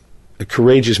a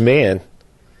courageous man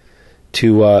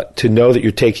to know that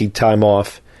you're taking time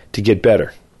off to get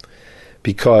better.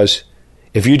 Because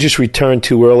if you just return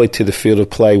too early to the field of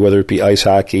play, whether it be ice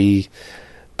hockey,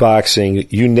 boxing,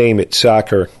 you name it,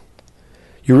 soccer,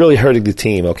 you're really hurting the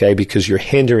team, okay, because you're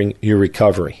hindering your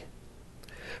recovery.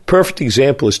 Perfect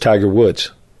example is Tiger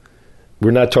Woods.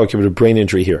 We're not talking about a brain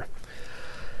injury here.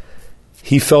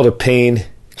 He felt a pain.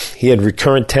 He had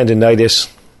recurrent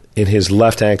tendinitis in his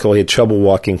left ankle. He had trouble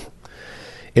walking.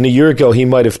 And a year ago, he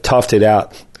might have toughed it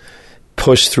out,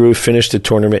 pushed through, finished the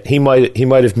tournament. He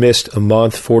might have missed a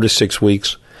month, 4 to 6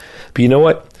 weeks. But you know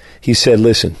what? He said,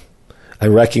 listen, I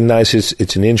recognize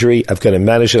it's an injury. I've got to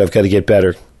manage it. I've got to get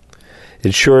better.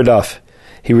 And sure enough,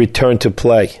 he returned to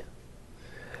play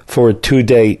for a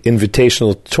 2-day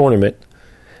invitational tournament.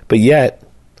 But yet,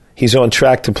 he's on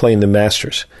track to play in the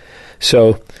Masters.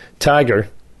 So Tiger,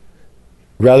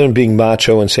 rather than being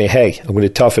macho and saying, hey, I'm going to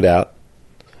tough it out,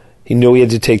 he knew he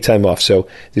had to take time off. So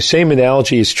the same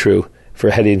analogy is true for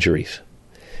head injuries.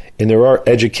 And there are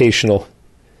educational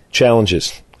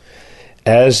challenges.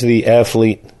 As the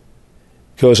athlete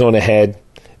goes on ahead,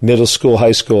 middle school,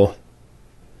 high school,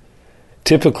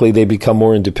 typically they become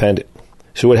more independent.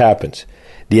 So what happens?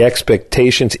 The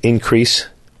expectations increase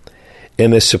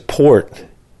and the support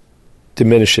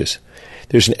diminishes.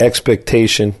 There's an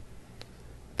expectation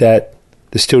that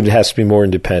the student has to be more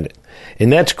independent.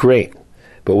 And that's great.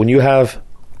 But when you have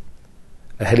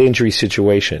a head injury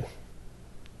situation,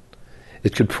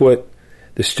 it could put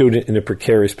the student in a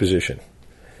precarious position.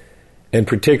 And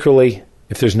particularly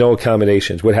if there's no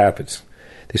accommodations, what happens?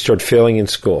 They start failing in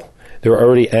school. They're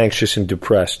already anxious and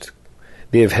depressed.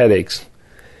 They have headaches,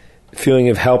 feeling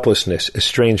of helplessness,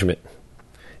 estrangement,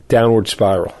 downward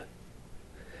spiral.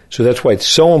 So that's why it's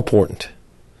so important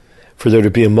for there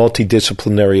to be a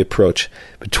multidisciplinary approach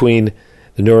between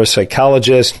the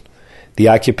neuropsychologist, the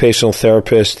occupational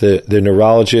therapist, the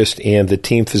neurologist, and the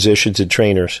team physicians and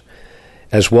trainers,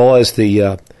 as well as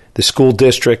the school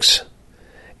districts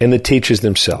and the teachers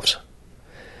themselves.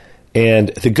 And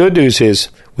the good news is,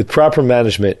 with proper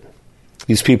management,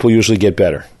 these people usually get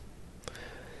better.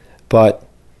 But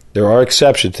there are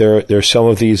exceptions. There are some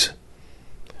of these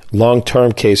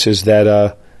long-term cases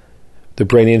that the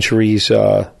brain injuries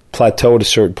plateau at a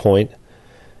certain point,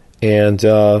 and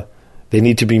they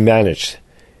need to be managed.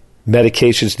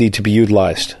 Medications need to be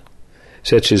utilized,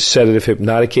 such as sedative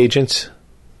hypnotic agents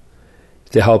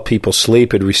to help people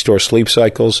sleep and restore sleep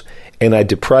cycles,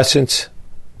 antidepressants.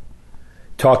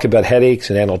 Talk about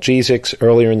headaches and analgesics.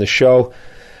 Earlier in the show,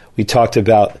 we talked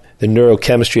about the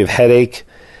neurochemistry of headache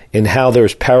and how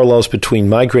there's parallels between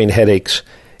migraine headaches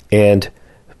and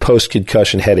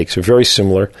post-concussion headaches. They're very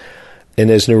similar.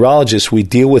 And as neurologists, we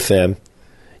deal with them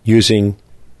using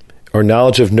our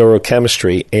knowledge of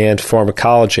neurochemistry and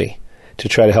pharmacology to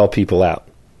try to help people out.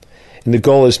 And the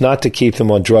goal is not to keep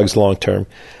them on drugs long-term,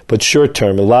 but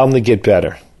short-term, allow them to get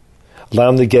better. Allow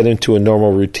them to get into a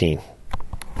normal routine.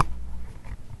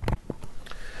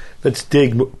 Let's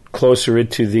dig closer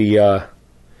into the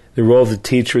role of the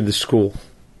teacher in the school.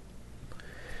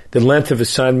 The length of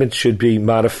assignments should be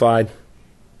modified.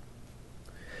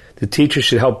 The teacher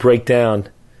should help break down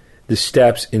the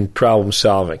steps in problem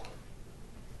solving.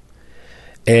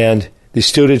 And the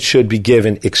students should be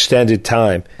given extended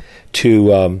time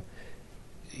to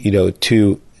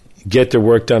get their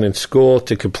work done in school,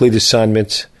 to complete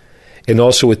assignments, and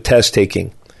also with test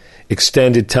taking.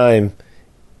 Extended time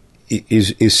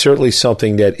is certainly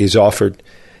something that is offered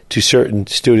to certain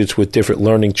students with different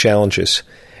learning challenges.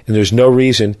 And there's no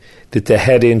reason that the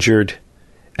head injured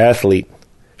athlete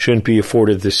shouldn't be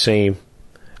afforded the same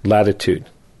latitude.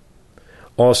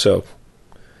 Also,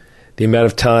 the amount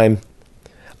of time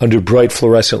under bright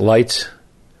fluorescent lights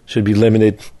should be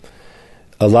limited.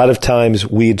 A lot of times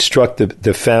we instruct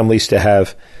the families to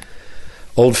have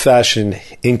old-fashioned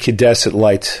incandescent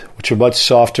lights, which are much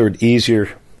softer and easier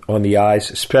on the eyes,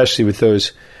 especially with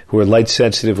those who are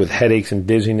light-sensitive with headaches and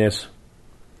dizziness,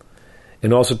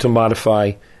 and also to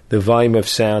modify the volume of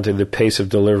sound and the pace of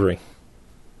delivery.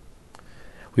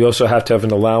 We also have to have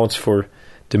an allowance for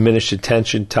diminished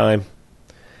attention time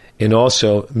and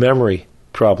also memory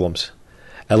problems,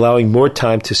 allowing more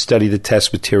time to study the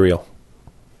test material.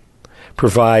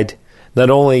 Provide not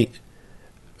only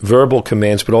verbal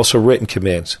commands but also written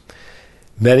commands.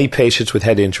 Many patients with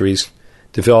head injuries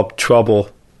develop trouble,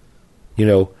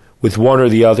 with one or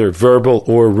the other, verbal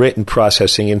or written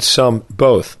processing, and some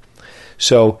both.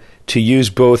 So to use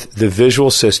both the visual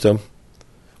system,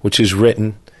 which is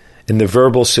written, and the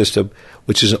verbal system,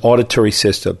 which is an auditory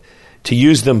system, to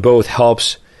use them both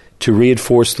helps to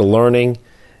reinforce the learning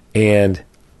and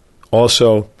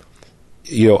also,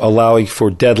 allowing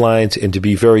for deadlines and to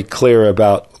be very clear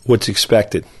about what's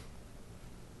expected.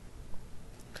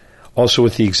 Also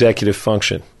with the executive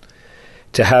function,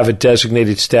 to have a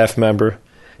designated staff member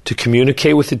to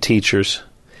communicate with the teachers,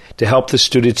 to help the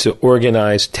students to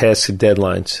organize tasks and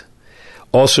deadlines,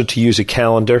 also to use a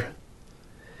calendar,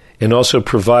 and also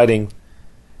providing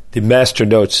the master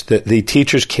notes that the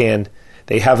teachers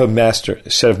they have a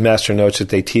set of master notes that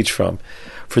they teach from,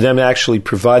 for them to actually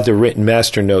provide the written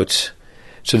master notes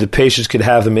so the patients could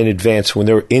have them in advance. When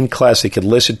they're in class, they could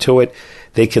listen to it,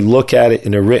 they could look at it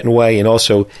in a written way, and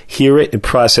also hear it and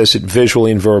process it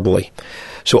visually and verbally.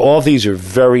 So all of these are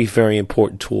very, very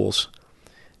important tools.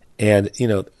 And,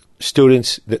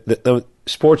 students, the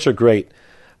sports are great,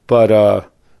 but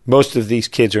most of these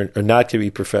kids are not going to be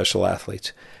professional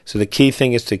athletes. So the key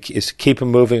thing is to keep them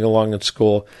moving along in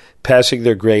school, passing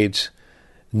their grades,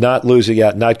 not losing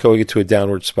out, not going into a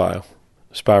downward spiral.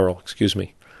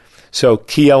 So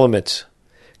key elements: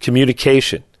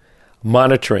 communication,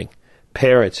 monitoring,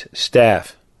 parents,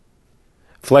 staff,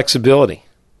 flexibility,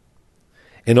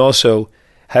 and also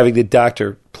having the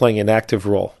doctor playing an active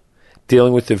role,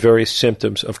 dealing with the various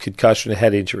symptoms of concussion and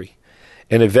head injury,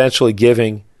 and eventually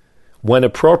giving, when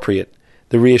appropriate,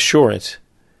 the reassurance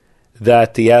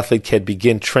that the athlete can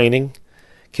begin training,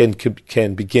 can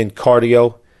begin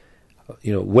cardio,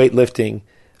 weightlifting,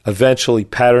 eventually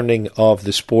patterning of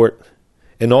the sport,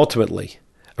 and ultimately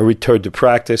a return to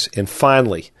practice, and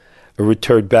finally a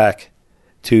return back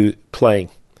to playing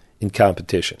in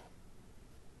competition.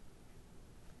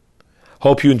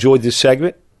 Hope you enjoyed this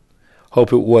segment.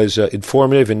 Hope it was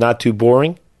informative and not too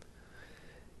boring.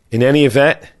 In any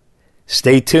event,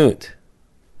 stay tuned.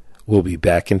 We'll be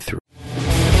back in 3.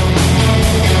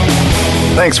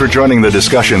 Thanks for joining the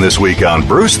discussion this week on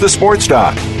Bruce the Sports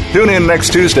Doc. Tune in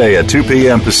next Tuesday at 2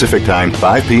 p.m. Pacific Time,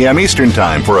 5 p.m. Eastern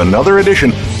Time for another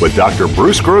edition with Dr.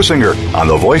 Bruce Grosinger on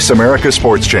the Voice America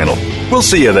Sports Channel. We'll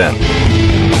see you then.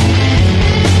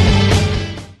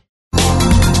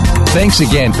 Thanks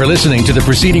again for listening to the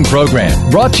preceding program,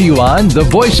 brought to you on the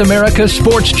Voice America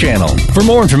Sports Channel. For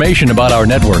more information about our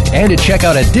network and to check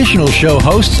out additional show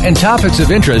hosts and topics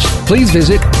of interest, please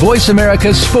visit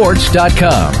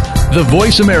voiceamericasports.com. The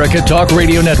Voice America Talk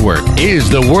Radio Network is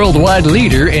the worldwide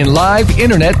leader in live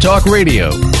Internet talk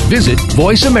radio. Visit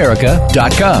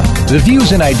voiceamerica.com. The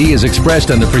views and ideas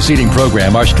expressed on the preceding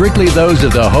program are strictly those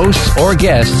of the hosts or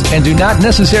guests and do not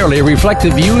necessarily reflect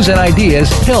the views and ideas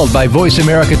held by Voice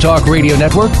America Talk Radio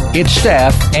Network, its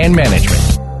staff, and management.